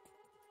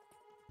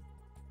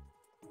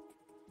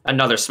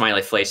 Another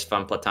smiley face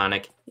from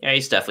Platonic. Yeah,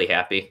 he's definitely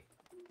happy.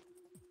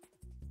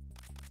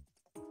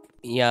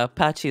 Yeah,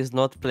 Apache is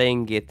not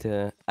playing it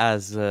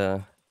as,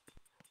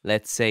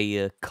 let's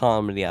say,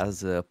 calmly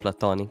as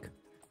Platonic.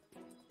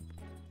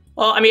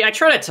 Well, I mean, I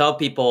try to tell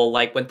people,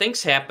 like, when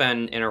things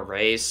happen in a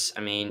race,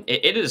 I mean,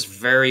 it is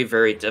very,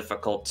 very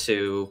difficult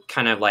to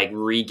kind of, like,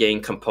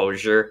 regain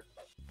composure,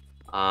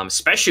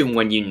 especially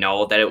when you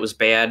know that it was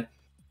bad.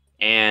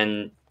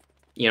 And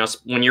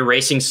when you're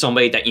racing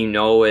somebody that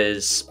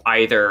is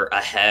either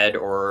ahead,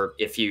 or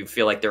if you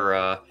feel like they're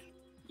a,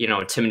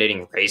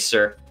 intimidating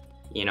racer,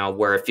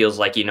 where it feels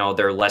like,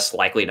 they're less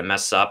likely to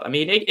mess up. I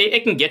mean,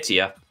 it can get to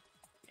you.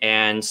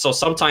 And so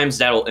sometimes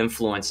that'll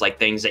influence, like,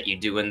 things that you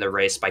do in the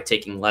race by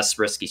taking less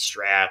risky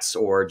strats,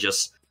 or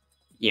just,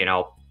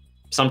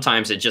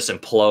 sometimes it just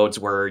implodes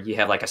where you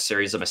have, like, a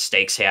series of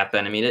mistakes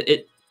happen. I mean,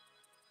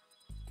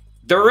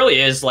 there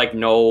really is, like,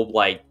 no,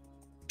 like,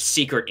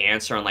 secret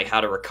answer on, like, how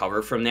to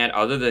recover from that,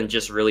 other than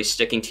just really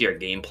sticking to your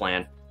game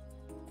plan.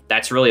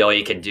 That's really all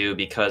you can do,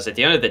 because at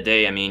the end of the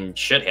day, I mean,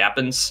 shit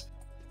happens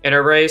in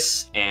a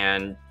race,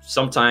 and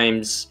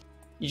sometimes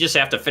you just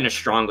have to finish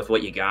strong with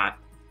what you got.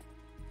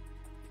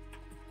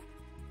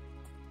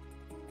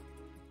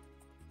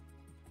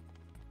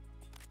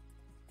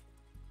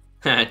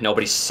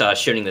 Nobody's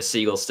shooting the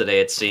seagulls today,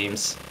 it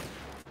seems.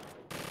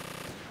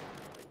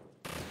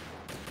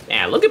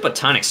 Yeah, look at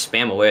Platonic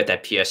spam away at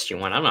that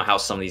PSG1. I don't know how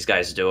some of these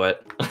guys do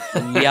it.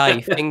 Yeah,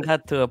 I think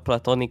that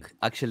Platonic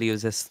actually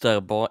uses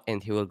Turbo,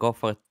 and he will go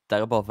for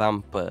Turbo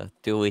Vamp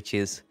too, which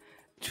is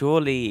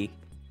truly...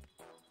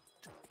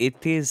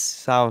 It is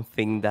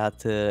something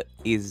that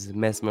is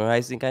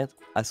mesmerizing,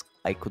 as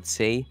I could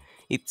say.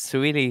 It's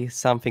really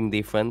something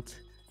different.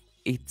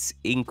 It's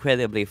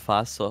incredibly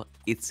fast, so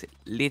it's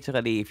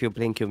literally, if you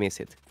blink, you miss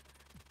it.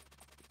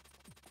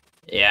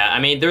 Yeah, I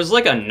mean, there's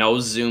like a no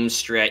zoom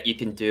strat you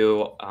can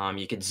do.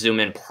 You can zoom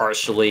in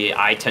partially.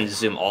 I tend to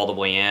zoom all the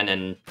way in,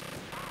 and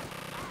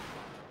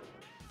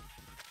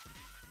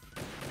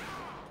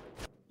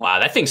wow,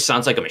 that thing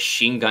sounds like a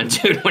machine gun,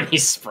 dude, when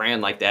he's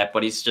spraying like that.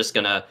 But he's just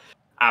gonna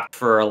opt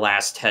for a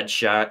last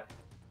headshot.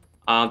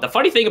 The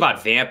funny thing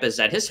about Vamp is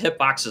that his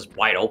hitbox is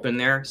wide open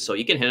there, so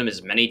you can hit him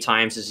as many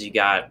times as you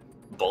got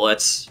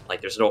bullets.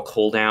 Like, there's no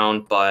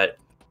cooldown, but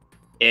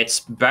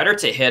it's better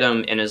to hit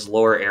him in his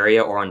lower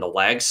area or on the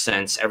legs,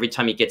 since every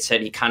time he gets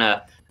hit, he kind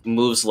of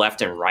moves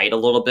left and right a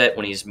little bit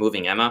when he's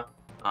moving Emma,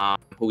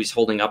 who he's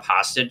holding up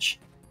hostage.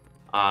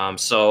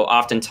 So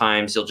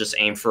oftentimes you'll just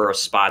aim for a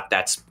spot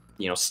that's,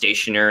 you know,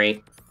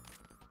 stationary.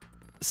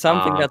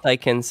 Something that I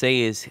can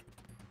say is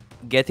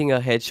getting a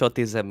headshot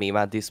is a meme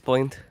at this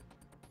point.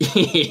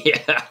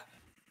 Yeah.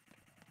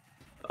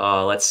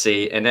 Let's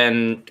see. And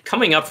then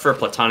coming up for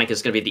Platonic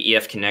is going to be the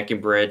EF connecting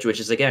bridge, which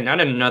is, again,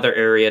 not another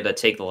area to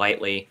take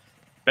lightly,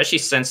 especially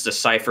since the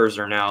ciphers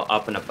are now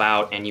up and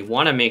about, and you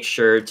want to make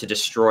sure to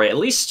destroy at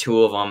least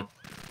 2 of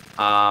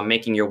them,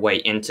 making your way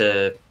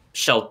into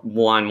Shell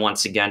 1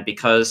 once again,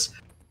 because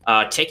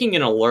taking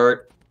an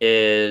alert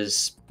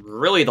is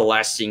really the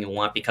last thing you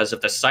want, because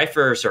if the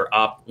ciphers are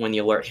up when the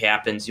alert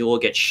happens, you will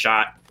get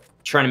shot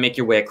trying to make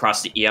your way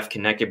across the EF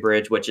connected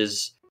bridge, which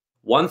is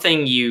one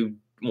thing you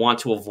want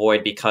to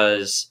avoid,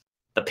 because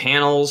the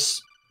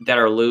panels that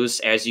are loose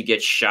as you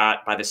get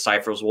shot by the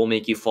ciphers will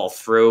make you fall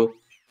through.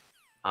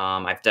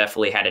 I've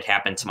definitely had it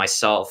happen to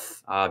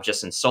myself,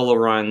 just in solo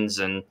runs,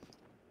 and,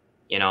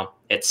 you know,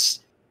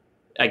 it's,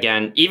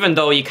 again, even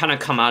though you kind of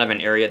come out of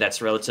an area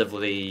that's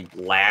relatively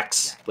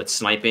lax with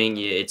sniping,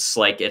 it's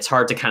like, it's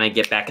hard to kind of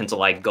get back into,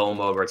 like, go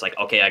mode where it's like,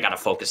 okay, I gotta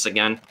focus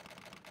again.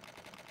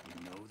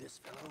 You know this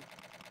fellow?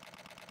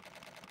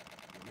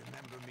 You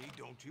remember me,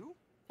 don't you?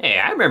 Hey,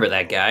 I remember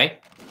that guy.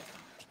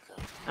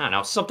 I don't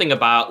know, something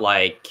about,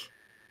 like,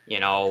 you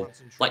know,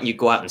 letting you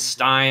go out in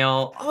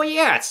style. Oh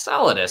yeah, it's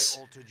Solidus.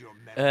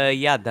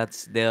 Yeah,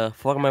 that's the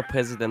former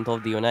president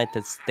of the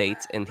United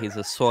States, and he's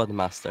a sword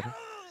master.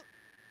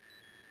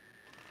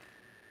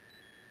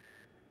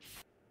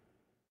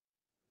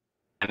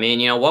 I mean,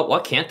 you know,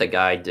 what can't the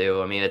guy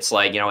do? I mean, it's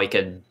like, you know, he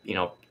could, you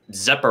know,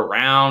 zip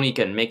around, he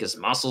can make his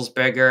muscles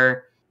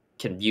bigger,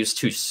 can use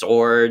 2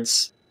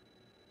 swords.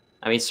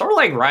 I mean, sort of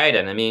like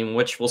Raiden, I mean,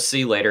 which we'll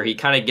see later. He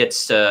kind of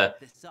gets to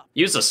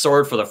use a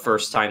sword for the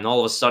first time, and all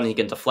of a sudden he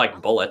can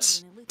deflect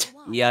bullets.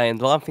 Yeah,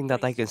 and one thing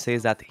that I can say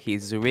is that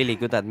he's really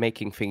good at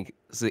making things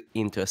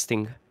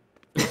interesting.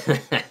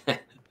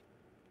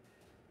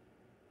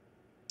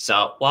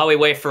 So, while we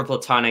wait for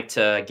Platonic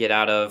to get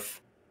out of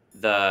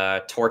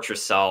the torture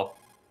cell,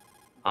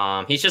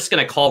 he's just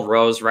going to call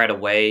Rose right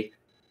away.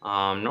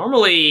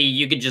 Normally,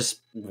 you could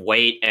just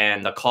wait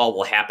and the call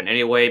will happen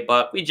anyway,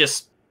 but we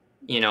just,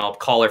 you know,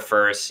 call her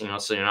first, you know,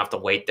 so you don't have to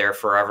wait there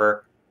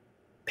forever.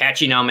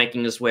 Apache now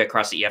making his way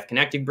across the EF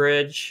connecting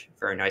bridge.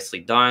 Very nicely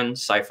done.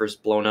 Cypher's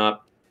blown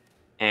up.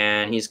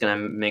 And he's going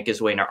to make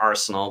his way into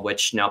Arsenal,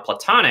 which now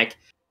Platonic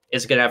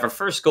is going to have a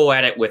first go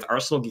at it with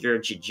Arsenal Gear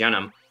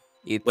Gegenum.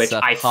 It's which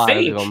I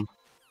think,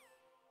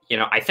 you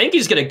know, I think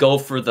he's going to go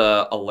for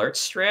the alert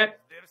strat.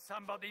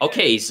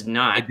 Okay, he's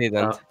not. I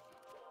didn't.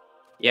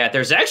 Yeah,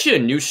 there's actually a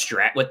new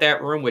strat with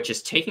that room, which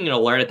is taking an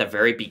alert at the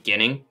very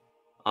beginning,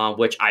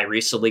 which I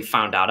recently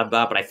found out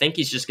about, but I think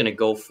he's just going to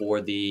go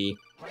for the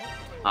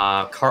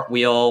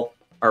cartwheel,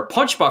 or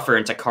punch buffer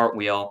into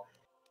cartwheel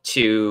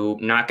to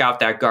knock out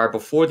that guard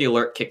before the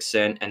alert kicks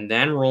in, and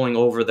then rolling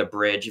over the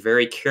bridge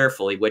very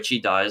carefully, which he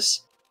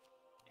does.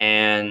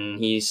 And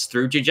he's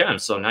through Gegenum,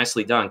 so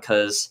nicely done,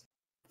 because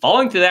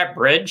falling through that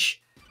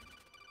bridge,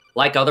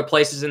 like other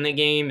places in the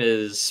game,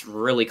 is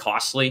really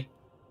costly,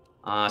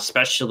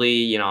 especially,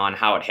 you know, on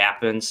how it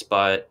happens,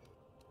 but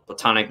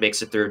Platonic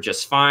makes it through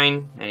just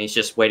fine, and he's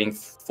just waiting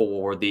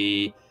for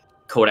the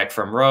codec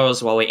from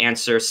Rose while we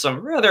answer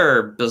some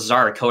rather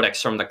bizarre codecs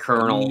from the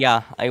Colonel.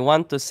 Yeah, I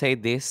want to say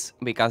this,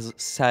 because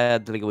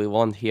sadly we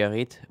won't hear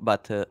it,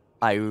 but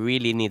I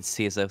really need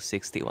Caesar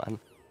 61.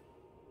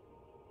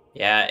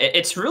 Yeah,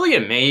 it's really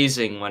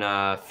amazing when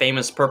a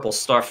famous purple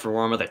stuff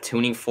form with a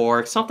tuning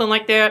fork, something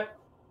like that.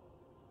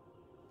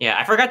 Yeah,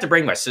 I forgot to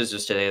bring my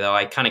scissors today, though.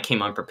 I kind of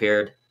came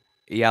unprepared.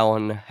 Yeah,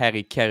 on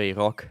Harry Carey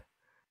rock.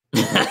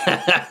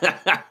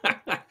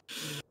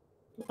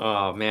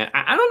 Oh, man.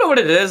 I don't know what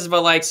it is,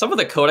 but, like, some of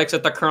the codecs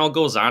that the Colonel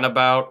goes on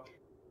about,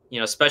 you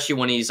know, especially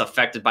when he's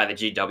affected by the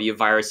GW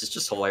virus, it's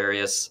just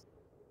hilarious.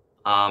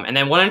 And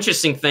then one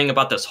interesting thing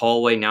about this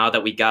hallway, now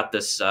that we got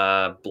this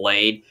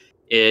blade,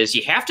 is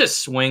you have to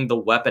swing the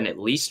weapon at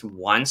least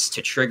once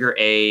to trigger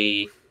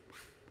a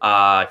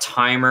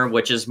timer,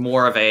 which is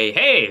more of a,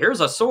 hey,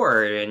 here's a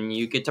sword, and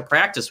you get to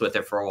practice with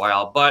it for a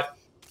while. But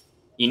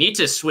you need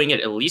to swing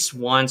it at least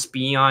once,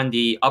 be on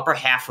the upper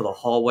half of the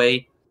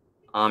hallway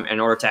in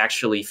order to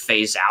actually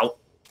phase out.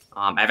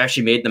 I've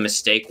actually made the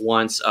mistake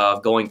once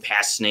of going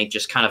past Snake,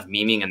 just kind of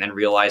memeing, and then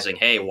realizing,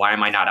 hey, why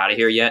am I not out of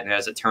here yet? And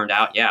as it turned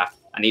out, yeah,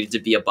 I needed to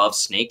be above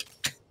Snake.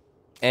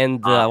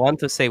 And I want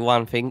to say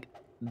one thing.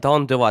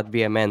 Don't do what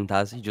BMN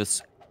does. You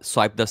just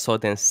swipe the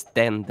sword and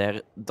stand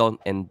there.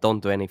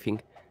 Don't do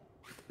anything.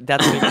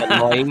 That's really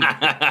annoying.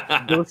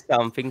 Do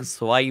something.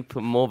 Swipe,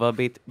 move a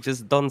bit.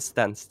 Just don't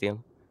stand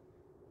still.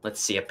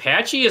 Let's see.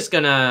 Apache is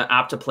going to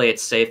opt to play it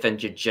safe and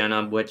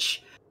Jejena,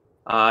 which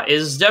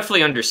is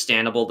definitely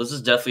understandable. This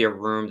is definitely a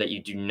room that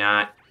you do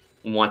not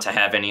want to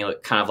have any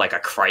kind of like a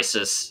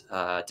crisis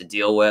to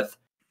deal with,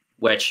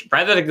 which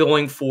rather than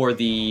going for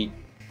the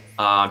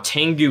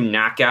Tengu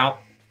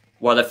knockout,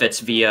 whether if it's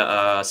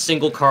via a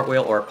single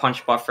cartwheel or a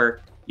punch buffer,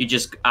 you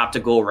just opt to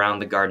go around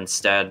the guard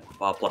instead,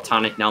 while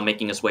Platonic now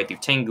making his way through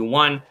Tengu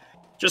 1.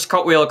 Just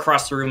cartwheel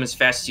across the room as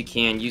fast as you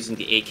can, using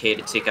the AK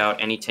to take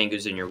out any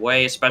Tengus in your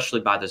way, especially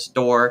by this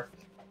door,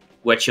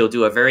 which you'll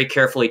do a very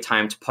carefully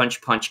timed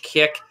punch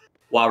kick,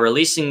 while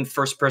releasing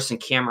first-person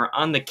camera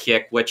on the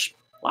kick, which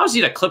allows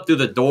you to clip through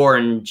the door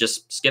and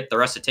just skip the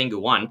rest of Tengu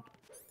 1.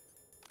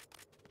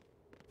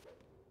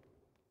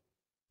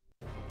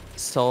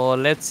 So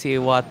let's see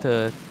what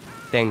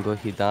Tengu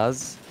he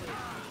does.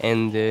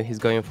 And he's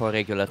going for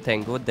regular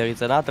Tengu. There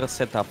is another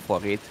setup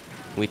for it,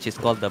 which is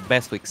called the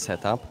Bestwick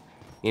setup,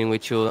 in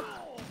which you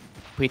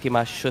pretty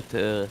much shoot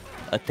a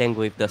Tengu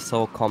with the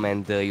SOCOM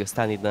and you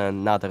stand in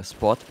another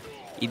spot.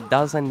 It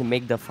doesn't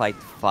make the fight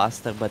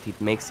faster, but it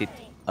makes it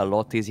a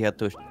lot easier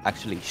to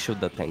actually shoot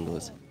the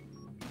Tengus.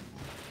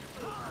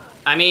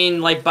 I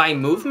mean, like, by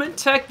movement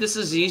tech, this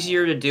is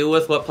easier to do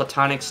with what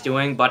Platonic's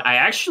doing, but I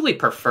actually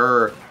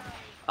prefer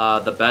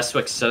the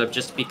Bestwick setup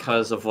just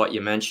because of what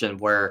you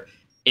mentioned, where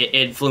it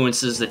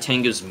influences the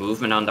Tengu's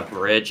movement on the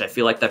bridge. I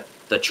feel like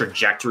the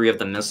trajectory of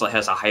the missile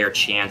has a higher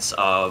chance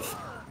of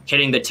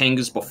hitting the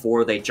Tengus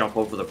before they jump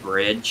over the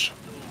bridge.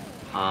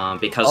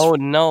 Because oh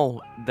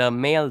no, the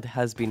mailed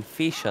has been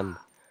fissioned.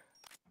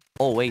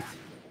 Oh wait,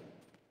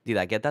 did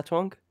I get that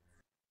wrong?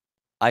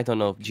 I don't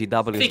know if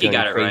GW is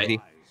going crazy.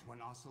 Right.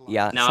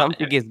 Yeah, no,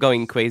 something is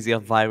going crazy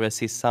of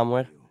viruses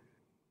somewhere.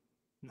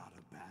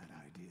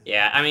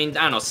 Yeah, I mean,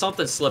 I don't know,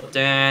 something slipped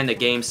in, the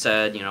game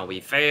said, you know, we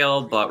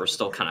failed, but we're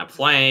still kind of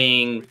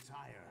playing.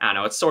 I don't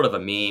know, it's sort of a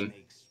meme.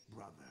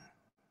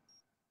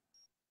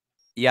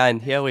 Yeah, and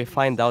here we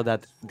find out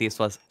that this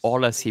was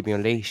all a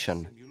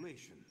simulation.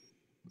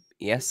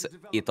 Yes,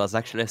 it was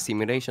actually a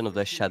simulation of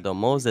the Shadow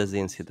Moses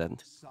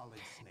incident.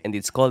 And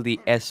it's called the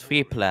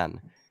S3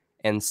 plan.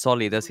 And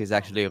Solidus is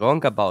actually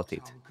wrong about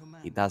it.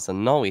 He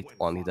doesn't know it,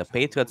 only the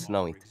Patriots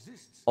know it.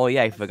 Oh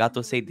yeah, I forgot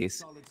to say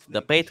this.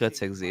 The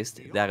Patriots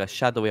exist, they are a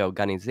shadowy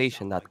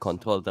organization that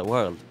control the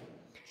world.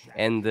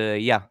 And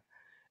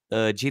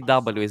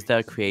GW is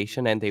their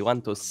creation and they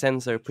want to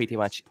censor pretty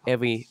much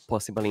every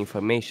possible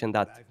information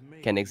that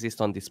can exist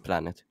on this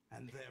planet.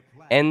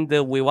 And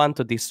we want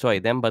to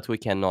destroy them, but we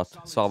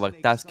cannot. So our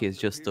task is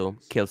just to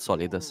kill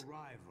Solidus,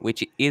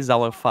 which is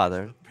our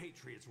father.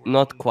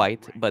 Not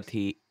quite, but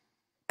he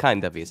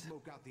kind of is.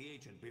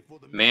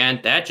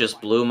 Man, that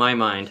just blew my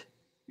mind.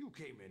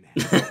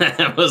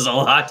 That was a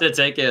lot to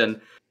take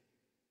in.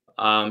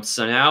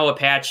 So now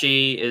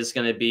Apache is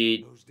going to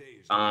be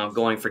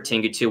going for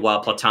Tengu 2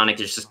 while Platonic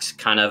is just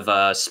kind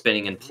of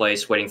spinning in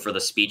place, waiting for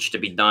the speech to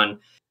be done.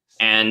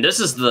 And this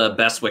is the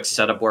Bestwick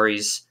setup where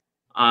he's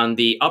on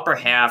the upper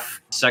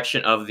half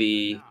section of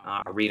the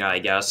arena, I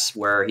guess,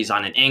 where he's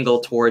on an angle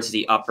towards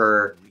the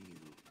upper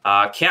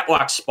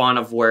catwalk spawn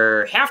of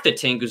where half the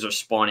Tengus are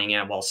spawning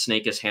in while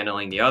Snake is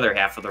handling the other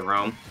half of the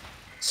room.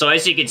 So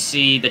as you can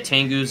see, the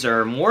Tengus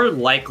are more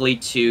likely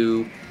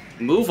to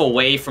move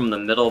away from the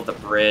middle of the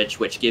bridge,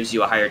 which gives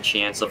you a higher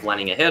chance of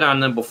landing a hit on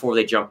them before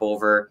they jump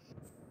over.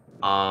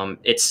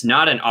 It's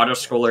not an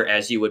auto-scroller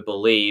as you would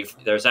believe.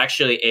 There's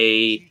actually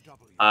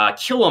a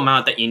kill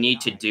amount that you need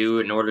to do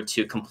in order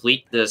to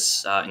complete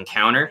this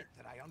encounter.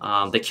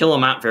 The kill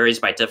amount varies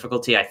by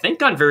difficulty. I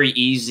think on very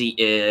easy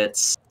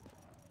it's...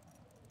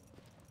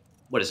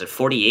 What is it,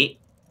 48?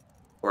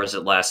 Or is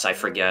it less? I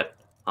forget.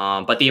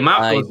 But the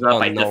amount goes up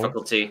by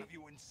difficulty.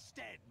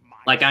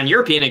 Like on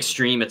European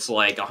Extreme, it's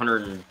like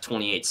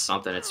 128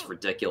 something. It's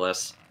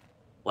ridiculous.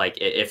 Like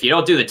if you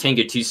don't do the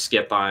Tengu 2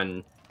 skip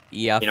on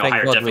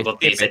higher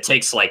difficulties, it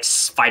takes like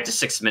 5 to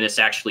 6 minutes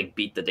to actually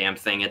beat the damn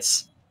thing.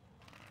 It's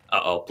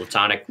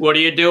Platonic. What are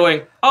you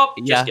doing? Oh,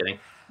 just kidding.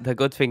 The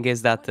good thing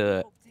is that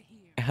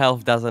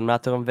health doesn't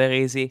matter on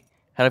very easy.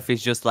 Health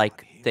is just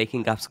like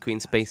taking up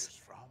screen space.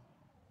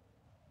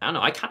 I don't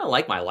know. I kind of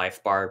like my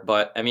life bar,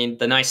 but I mean,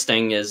 the nice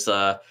thing is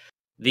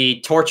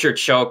the torture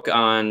choke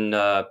on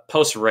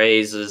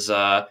post-raise is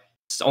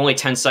it's only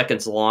 10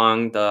 seconds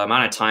long. The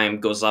amount of time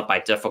goes up by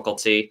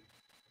difficulty.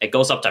 It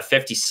goes up to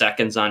 50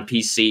 seconds on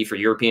PC for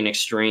European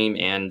Extreme,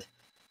 and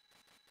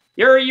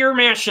you're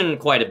mashing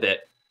quite a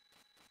bit.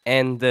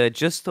 And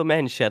just to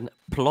mention,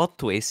 plot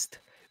twist,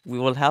 we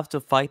will have to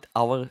fight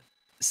our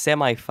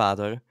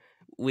semi-father,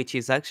 which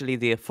is actually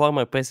the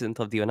former president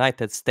of the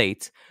United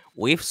States,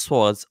 with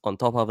swords on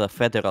top of a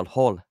federal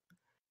hall.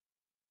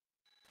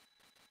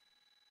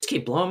 Just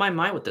keep blowing my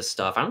mind with this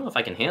stuff. I don't know if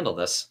I can handle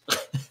this.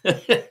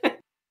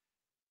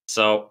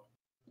 So,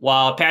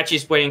 while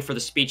Apache's waiting for the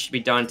speech to be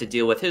done to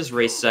deal with his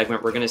race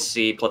segment, we're going to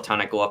see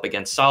Platonic go up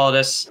against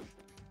Solidus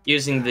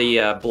using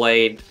the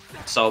blade.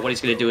 So what he's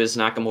going to do is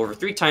knock him over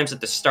 3 times at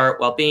the start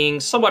while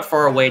being somewhat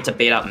far away to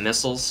bait out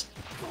missiles,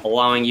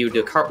 allowing you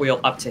to cartwheel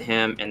up to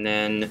him and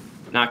then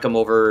knock him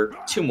over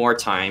 2 more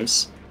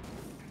times.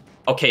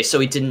 Okay, so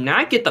he did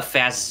not get the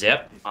fast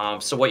zip.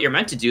 So what you're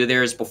meant to do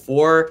there is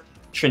before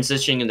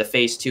transitioning into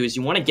phase 2 is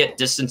you want to get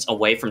distance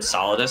away from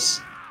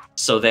Solidus,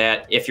 so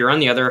that if you're on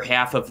the other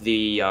half of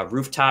the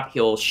rooftop,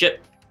 he'll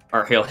zip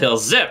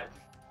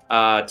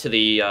to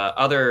the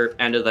other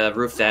end of the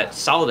roof that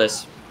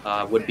Solidus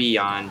would be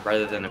on,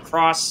 rather than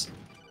across.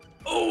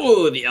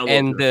 Oh, the elbow.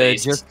 And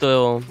just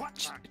to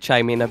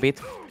chime in a bit,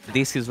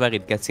 this is where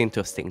it gets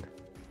interesting.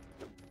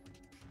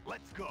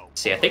 Let's go.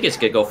 See, I think he's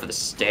gonna go for the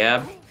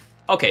stab.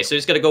 Okay, so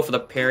he's gonna go for the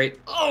parry.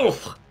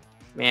 Oh,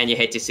 man, you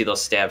hate to see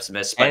those stabs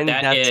miss, but and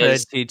that's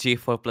a GG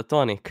for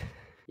Platonic.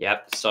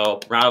 Yep, so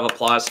round of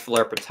applause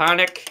for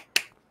Platonic.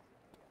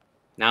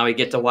 Now we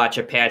get to watch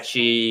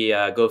Apache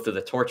go through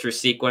the torture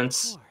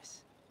sequence.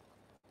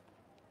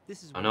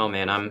 Oh no,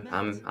 man,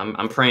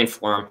 I'm praying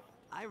for him.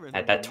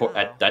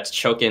 That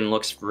choke-in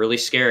looks really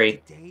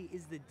scary. Today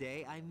is the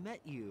day I met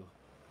you.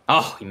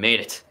 Oh, he made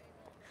it.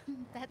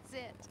 That's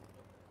it.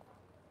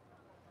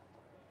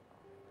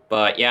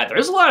 But yeah,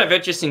 there's a lot of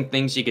interesting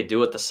things you could do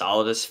with the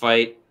Solidus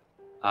fight.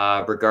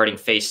 Regarding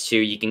phase 2,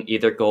 you can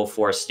either go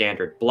for a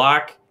standard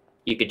block.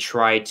 You could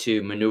try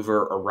to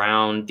maneuver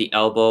around the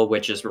elbow,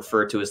 which is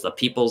referred to as the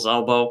people's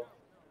elbow.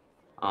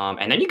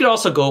 And then you could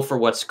also go for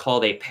what's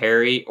called a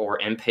parry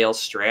or impale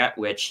strat,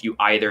 which you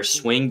either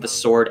swing the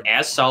sword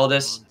as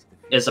Solidus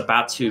is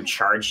about to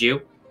charge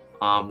you,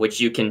 which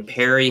you can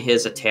parry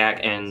his attack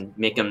and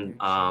make him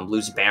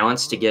lose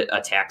balance to get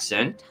attacks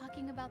in.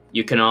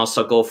 You can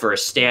also go for a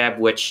stab,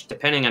 which,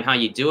 depending on how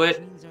you do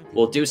it,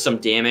 will do some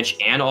damage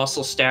and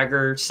also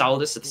stagger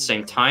Solidus at the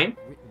same time.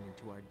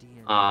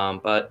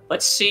 But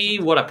let's see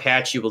what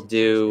Apache will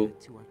do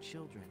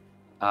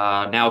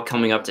now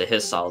coming up to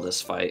his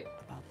Solidus fight.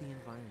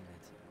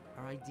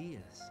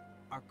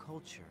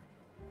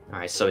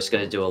 Alright, so he's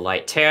going to do a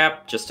light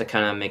tap just to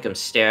kind of make him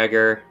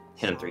stagger,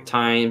 hit him 3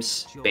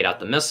 times, bait out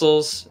the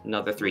missiles,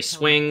 another 3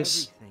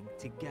 swings,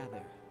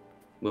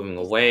 moving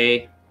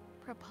away,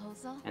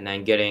 and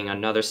then getting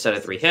another set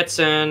of 3 hits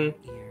in.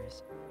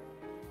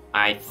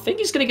 I think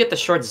he's going to get the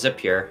short zip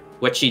here,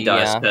 which he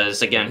does,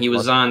 because, again, he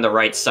was on the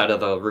right side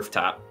of the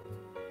rooftop.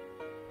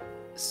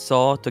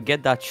 So, to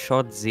get that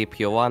short zip,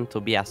 you want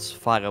to be as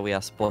far away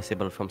as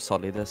possible from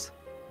Solidus.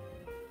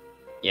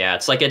 Yeah,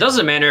 it's like, it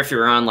doesn't matter if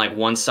you're on, like,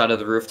 one side of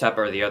the rooftop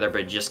or the other,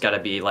 but you just gotta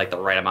be, like, the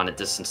right amount of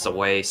distance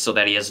away so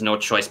that he has no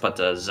choice but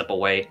to zip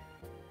away.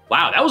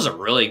 Wow, that was a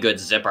really good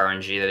zip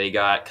RNG that he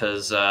got,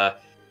 because,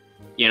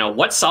 you know,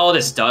 what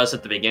Solidus does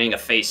at the beginning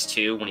of Phase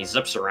 2 when he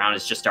zips around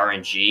is just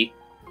RNG.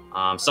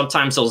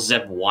 Sometimes he'll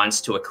zip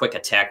once to a quick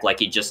attack like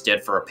he just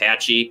did for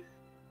Apache.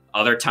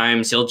 Other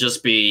times he'll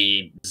just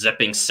be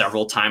zipping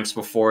several times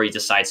before he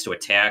decides to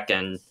attack,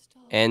 and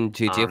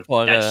GG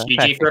for that's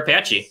GG for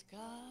Apache.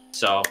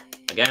 So,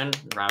 again,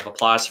 round of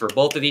applause for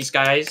both of these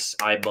guys.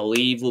 I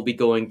believe we'll be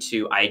going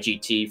to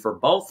IGT for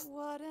both.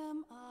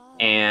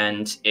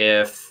 And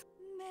if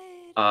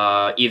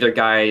either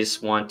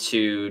guys want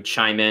to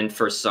chime in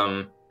for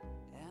some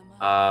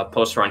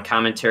post-run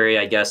commentary,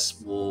 I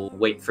guess we'll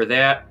wait for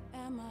that.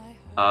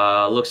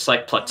 Looks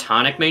like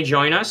Platonic may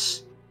join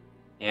us.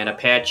 And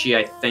Apache,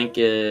 I think,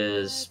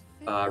 is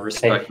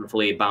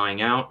respectfully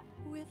bowing out.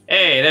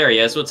 Hey, there he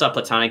is. What's up,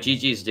 Platonic?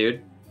 GG's,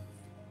 dude.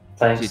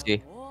 Thanks.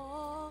 GG.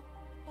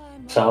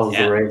 So how was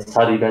the race?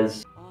 How do you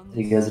guys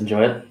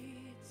enjoy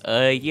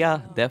it?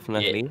 Yeah,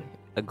 definitely.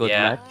 A good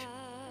match.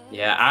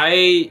 Yeah,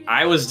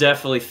 I was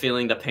definitely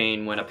feeling the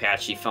pain when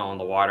Apache fell in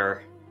the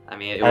water. I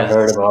mean, it was... I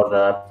heard about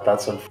that.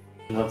 That's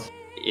unfortunate.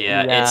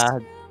 Yeah.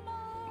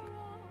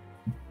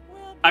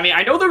 I mean,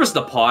 I know there was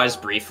the pause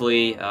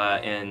briefly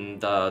in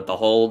the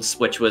holds,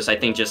 which was, I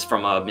think, just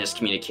from a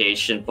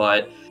miscommunication,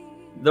 but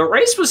the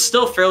race was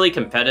still fairly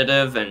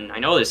competitive, and I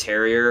know this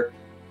Harrier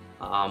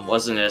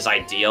wasn't as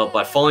ideal,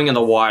 but falling in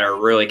the water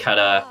really kind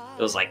of,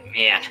 it was like,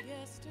 man.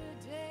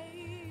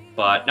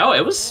 But no,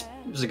 it was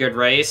a good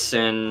race,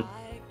 and,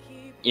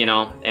 you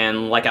know,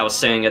 and like I was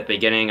saying at the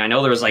beginning, I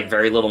know there was, like,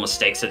 very little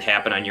mistakes that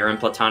happened on your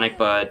end, Platonic,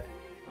 but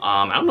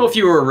I don't know if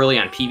you were really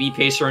on PB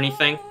pace or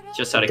anything,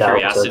 just out of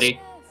curiosity.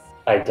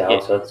 I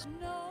doubt it.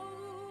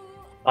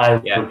 I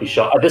would be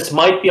shocked. This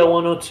might be a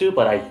 102,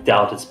 but I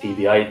doubt it's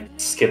PB. I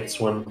skipped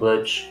swim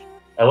glitch.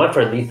 I went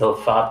for lethal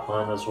fat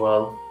man as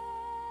well.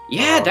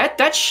 Yeah,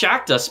 that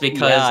shocked us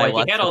because like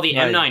you had all the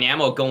M9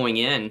 ammo going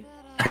in.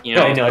 You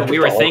know, I we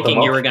were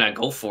thinking you were gonna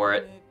go for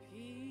it.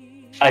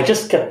 I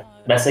just kept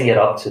messing it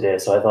up today,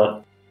 so I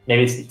thought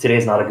maybe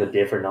today's not a good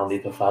day for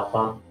non-lethal fat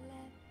man.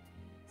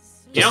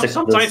 You know, to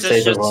sometimes save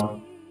it's the just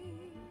run.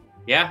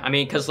 yeah. I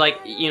mean, because like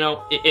you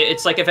know,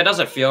 it's like if it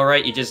doesn't feel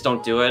right, you just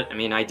don't do it. I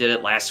mean, I did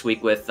it last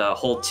week with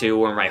hold 2,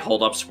 where my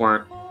holdups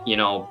weren't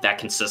that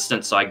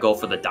consistent, so I go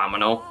for the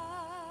domino.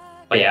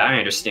 But yeah, I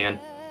understand.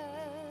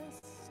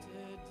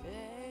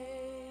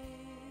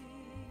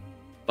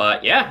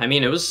 But yeah, I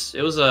mean, it was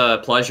a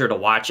pleasure to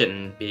watch it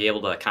and be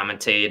able to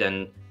commentate,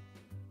 and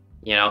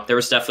there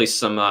was definitely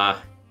some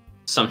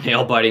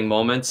nail biting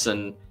moments,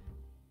 and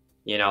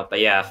but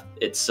yeah,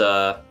 it's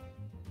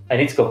I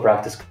need to go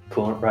practice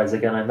Coolant Rise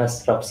again. I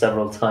messed it up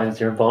several times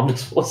during bomb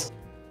disposal.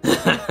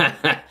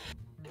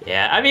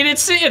 yeah, I mean, it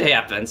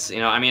happens.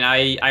 I mean,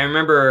 I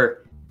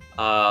remember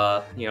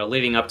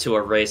leading up to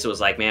a race, it was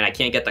like, man, I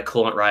can't get the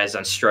Coolant Rise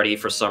on Strutty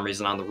for some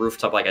reason on the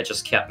rooftop. Like, I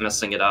just kept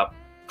messing it up.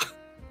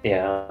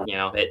 Yeah.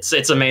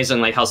 It's amazing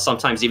like how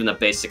sometimes even the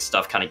basic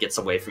stuff kind of gets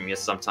away from you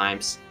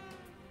sometimes.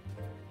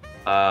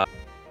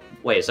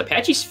 Wait, is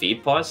Apache's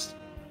feed paused?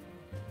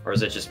 Or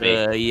is it just me?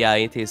 Yeah,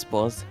 it is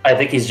paused. I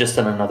think he's just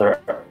in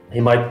another... He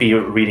might be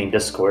reading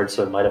Discord,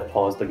 so it might have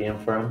paused the game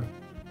for him.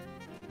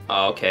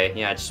 Oh, okay.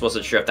 Yeah, I just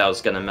wasn't sure if that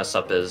was going to mess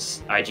up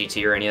his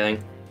IGT or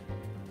anything.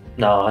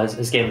 No,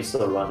 his game is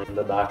still running in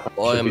the background.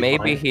 Or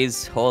maybe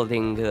he's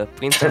holding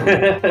Princeton.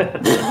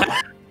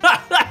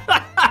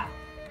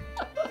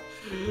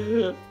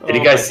 Did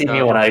you guys see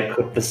me when I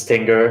cooked the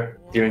stinger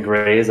during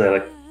Rays? I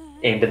like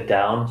aimed it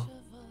down.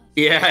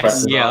 Yeah, I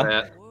saw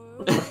that.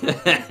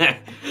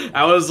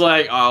 I was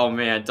like, oh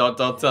man, don't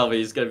tell me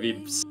he's gonna be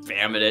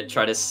spamming it,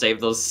 try to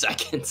save those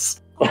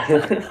seconds.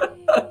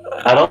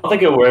 I don't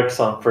think it works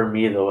for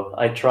me though.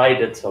 I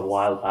tried it a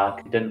while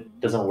back.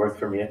 It doesn't work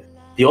for me.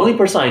 The only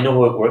person I know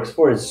who it works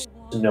for is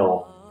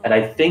Snow, and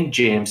I think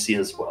JMC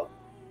as well.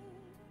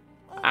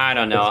 I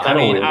don't know. I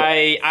mean,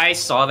 I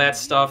saw that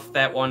stuff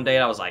that one day,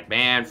 and I was like,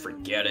 man,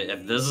 forget it.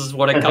 If this is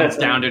what it comes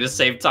down to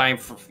save time,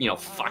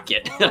 fuck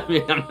it. I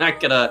mean, I'm not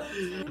gonna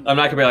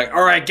be like,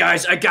 all right,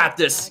 guys, I got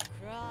this.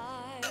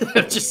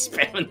 I'm just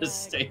spamming the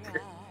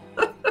sticker.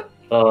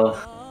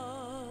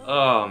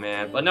 Oh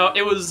man, but no,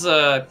 it was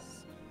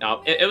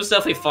it was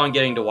definitely fun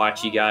getting to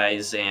watch you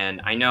guys, and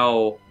I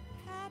know,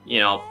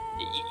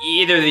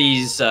 either of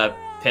these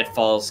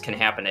pitfalls can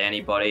happen to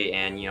anybody,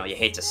 and you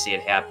hate to see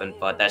it happen,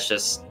 but that's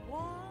just.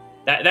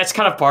 That's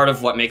kind of part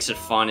of what makes it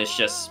fun, is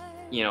just,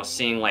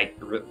 seeing like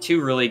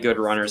two really good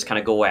runners kind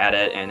of go at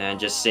it, and then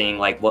just seeing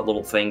like what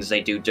little things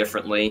they do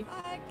differently.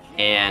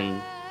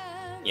 And,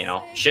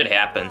 shit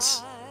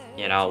happens,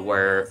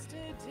 where,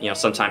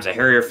 sometimes a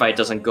Harrier fight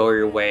doesn't go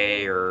your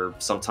way, or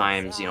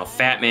sometimes,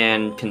 Fat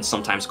Man can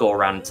sometimes go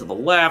around to the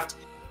left,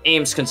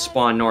 Ames can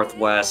spawn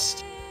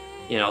northwest,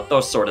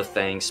 those sort of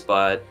things.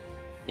 But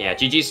yeah,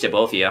 GG's to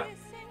both of you.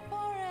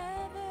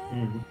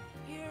 Mm-hmm.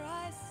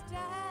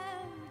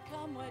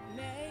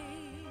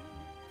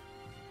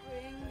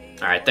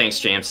 All right, thanks,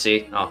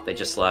 JMC. Oh, they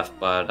just left,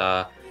 but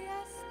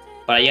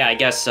yeah, I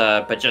guess,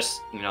 but just,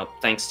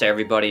 thanks to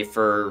everybody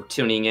for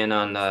tuning in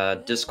on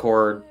the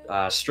Discord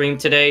stream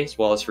today, as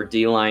well as for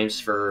D-Lines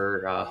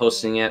for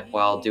hosting it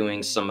while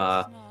doing some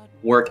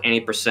work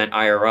 80%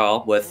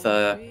 IRL with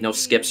no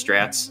skip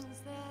strats.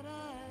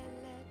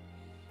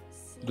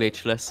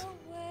 Glitchless.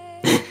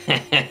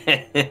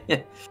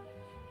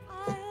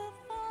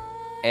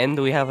 And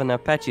we have an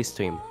Apache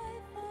stream.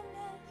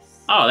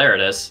 Oh, there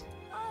it is.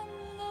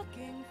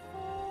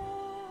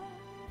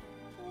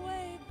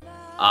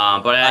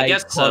 But I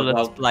guess call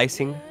it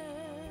splicing.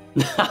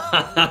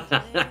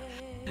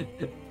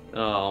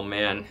 Oh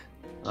man,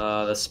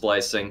 the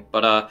splicing.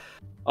 But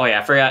oh yeah,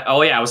 I forgot.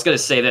 Oh yeah, I was gonna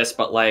say this,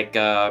 but like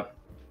for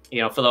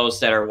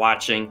those that are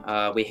watching,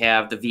 we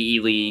have the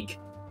VE League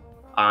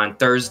on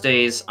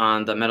Thursdays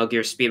on the Metal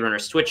Gear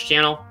Speedrunners Twitch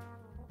channel.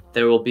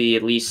 There will be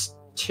at least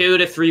 2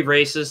 to 3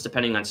 races,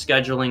 depending on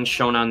scheduling,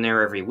 shown on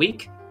there every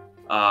week,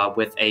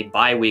 with a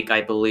bye week,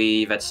 I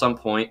believe, at some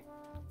point.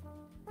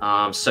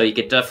 So you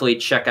could definitely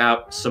check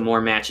out some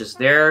more matches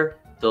there.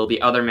 There'll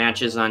be other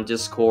matches on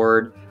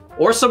Discord,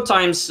 or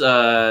sometimes,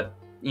 the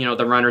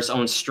runner's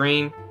own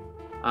stream,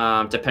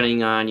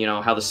 depending on,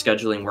 how the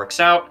scheduling works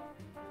out.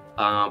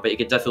 But you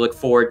could definitely look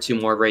forward to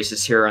more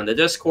races here on the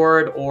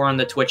Discord or on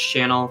the Twitch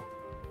channel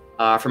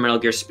for Metal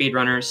Gear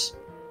Speedrunners.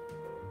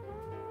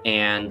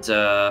 And,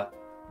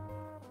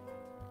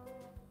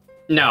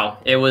 no,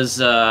 it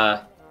was,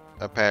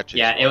 Apache.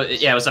 Yeah,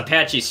 it was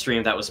Apache's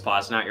stream that was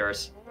paused, not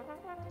yours.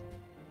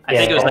 I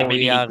think it was like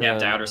maybe he tapped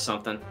out or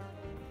something.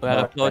 We're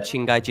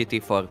approaching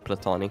IGT for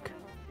Platonic.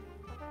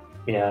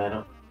 Yeah, I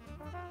know.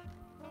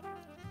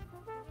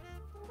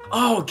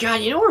 Oh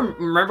god,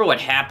 remember what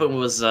happened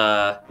was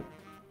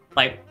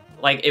like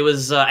it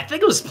was I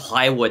think it was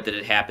Plywood that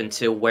it happened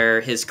to, where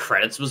his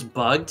credits was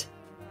bugged.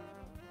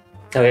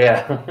 Oh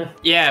yeah.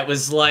 Yeah, it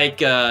was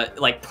like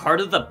part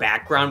of the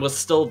background was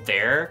still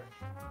there,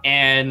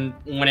 and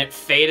when it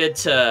faded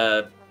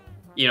to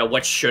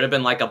what should have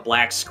been like a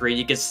black screen,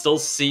 you could still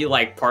see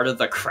like part of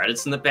the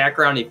credits in the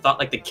background. He thought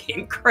like the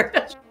game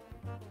crashed.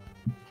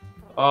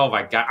 Oh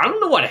my god, I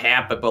don't know what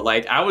happened, but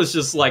like I was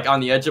just like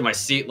on the edge of my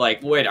seat,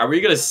 like, wait, are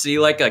we gonna see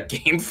like a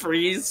game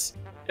freeze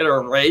in a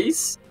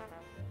race?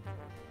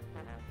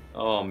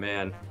 Oh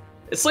man,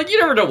 it's like you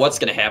never know what's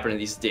gonna happen to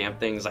these damn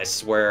things. I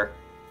swear.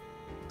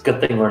 Good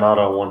thing we're not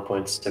on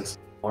 1.6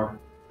 anymore.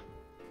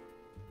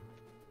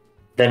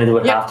 Then it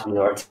would Yeah. have to be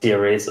RT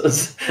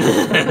races.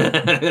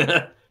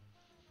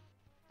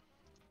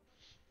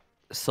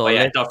 So Oh,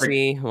 yeah, let's don't forget-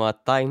 see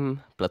what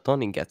time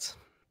Platonic gets.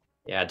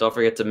 Yeah, don't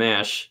forget to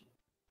mash.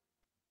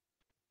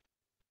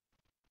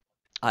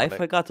 I gonna-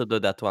 forgot to do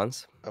that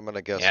once. I'm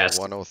gonna guess Yes.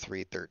 a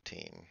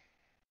 103.13.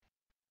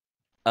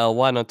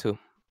 102.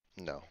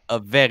 No, A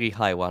very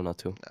high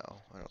 102.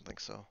 no, I don't think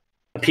so.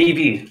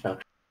 PB. No.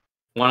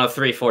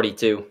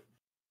 103.42.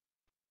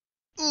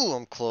 Ooh,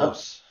 I'm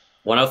close.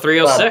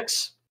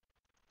 103.06.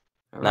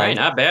 All right, Nice.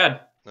 not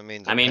bad. That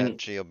means I mean-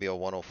 Apache will be a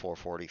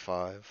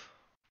 104.45.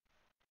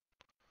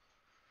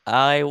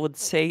 I would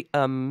say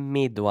a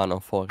mid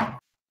 104.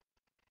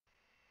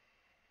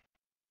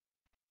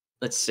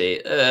 Let's see.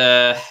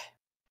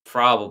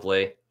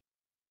 Probably.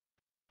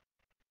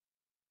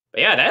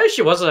 But yeah, that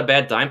actually wasn't a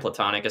bad dime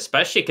platonic,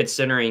 especially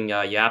considering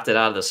you opted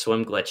out of the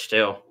swim glitch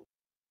too.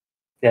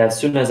 Yeah, as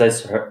soon as I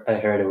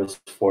heard it was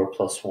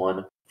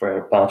 4+1 for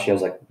Apache, I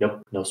was like,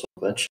 nope, no swim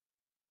glitch.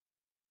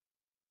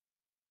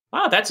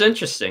 Wow, that's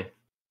interesting.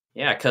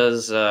 Yeah,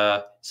 because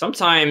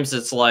sometimes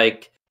it's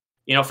like,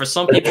 for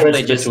some The people difference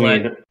they just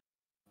between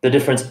the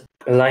difference,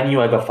 because I knew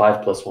I got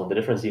 5+1. The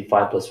difference between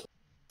 5+1,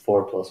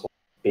 4+1,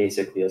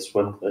 basically a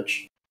swim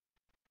glitch.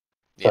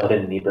 So I Yeah,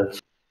 didn't need it.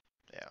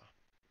 yeah.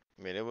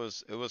 I mean, it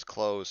was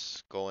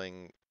close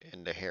going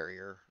into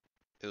Harrier.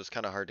 It was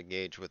kind of hard to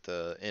gauge with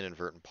the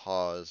inadvertent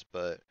pause,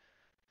 but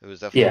it was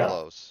definitely Yeah.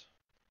 close.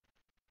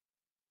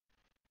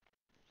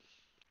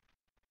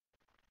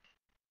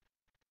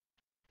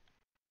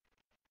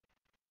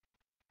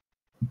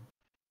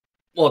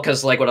 Well,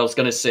 because like what I was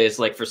gonna say is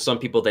like for some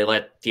people they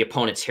let the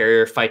opponent's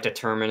Harrier fight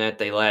determine it.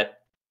 They let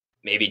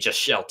maybe just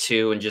shell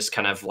 2 and just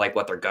kind of like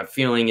what their gut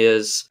feeling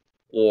is,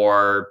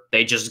 or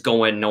they just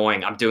go in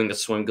knowing I'm doing the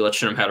swim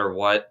glitch no matter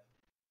what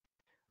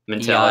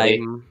mentality.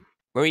 Yeah, I'm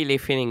really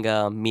feeling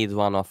a mid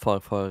 104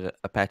 for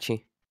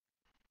Apache.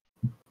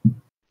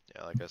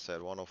 Yeah, like I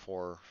said,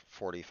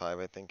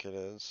 104.45, I think it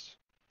is.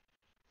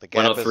 The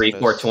gap 103, isn't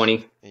as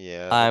 420.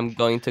 yeah. I'm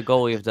going to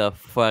go with the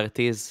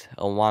 30s,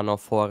 a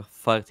 104,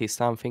 30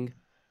 something.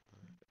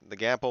 The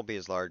gap won't be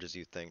as large as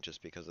you think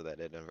just because of that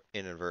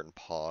inadvertent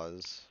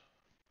pause.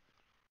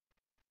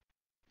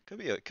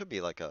 Could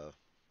be like a,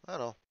 I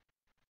don't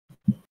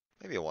know,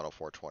 maybe a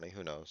 104.20.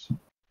 Who knows?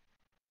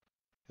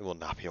 It will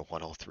not be a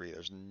 103.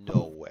 There's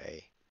no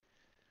way.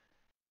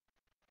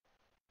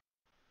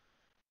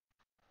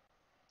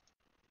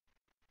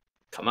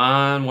 Come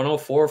on,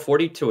 104,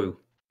 42.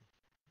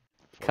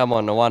 Come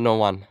on,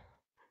 101.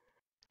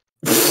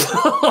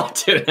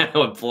 Dude, that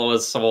would blow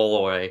his soul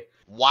away.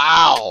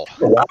 Wow!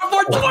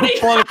 420!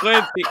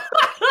 420.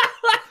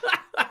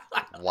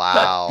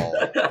 Wow!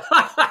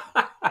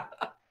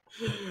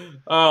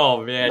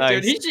 Oh man,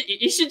 Nice. dude,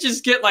 he should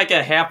just get like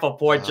a half a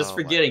point just Oh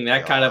for my getting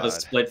that kind of a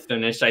God. split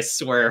finish. I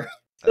swear.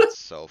 That's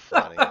so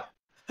funny.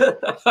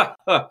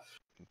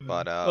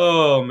 But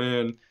Oh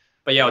man,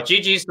 but yeah, yeah.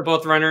 GG's to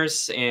both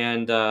runners,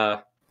 and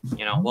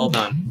well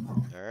done.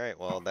 All right,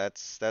 well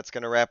that's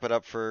gonna wrap it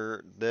up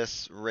for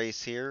this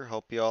race here.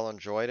 Hope you all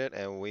enjoyed it,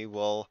 and we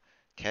will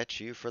catch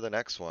you for the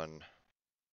next one.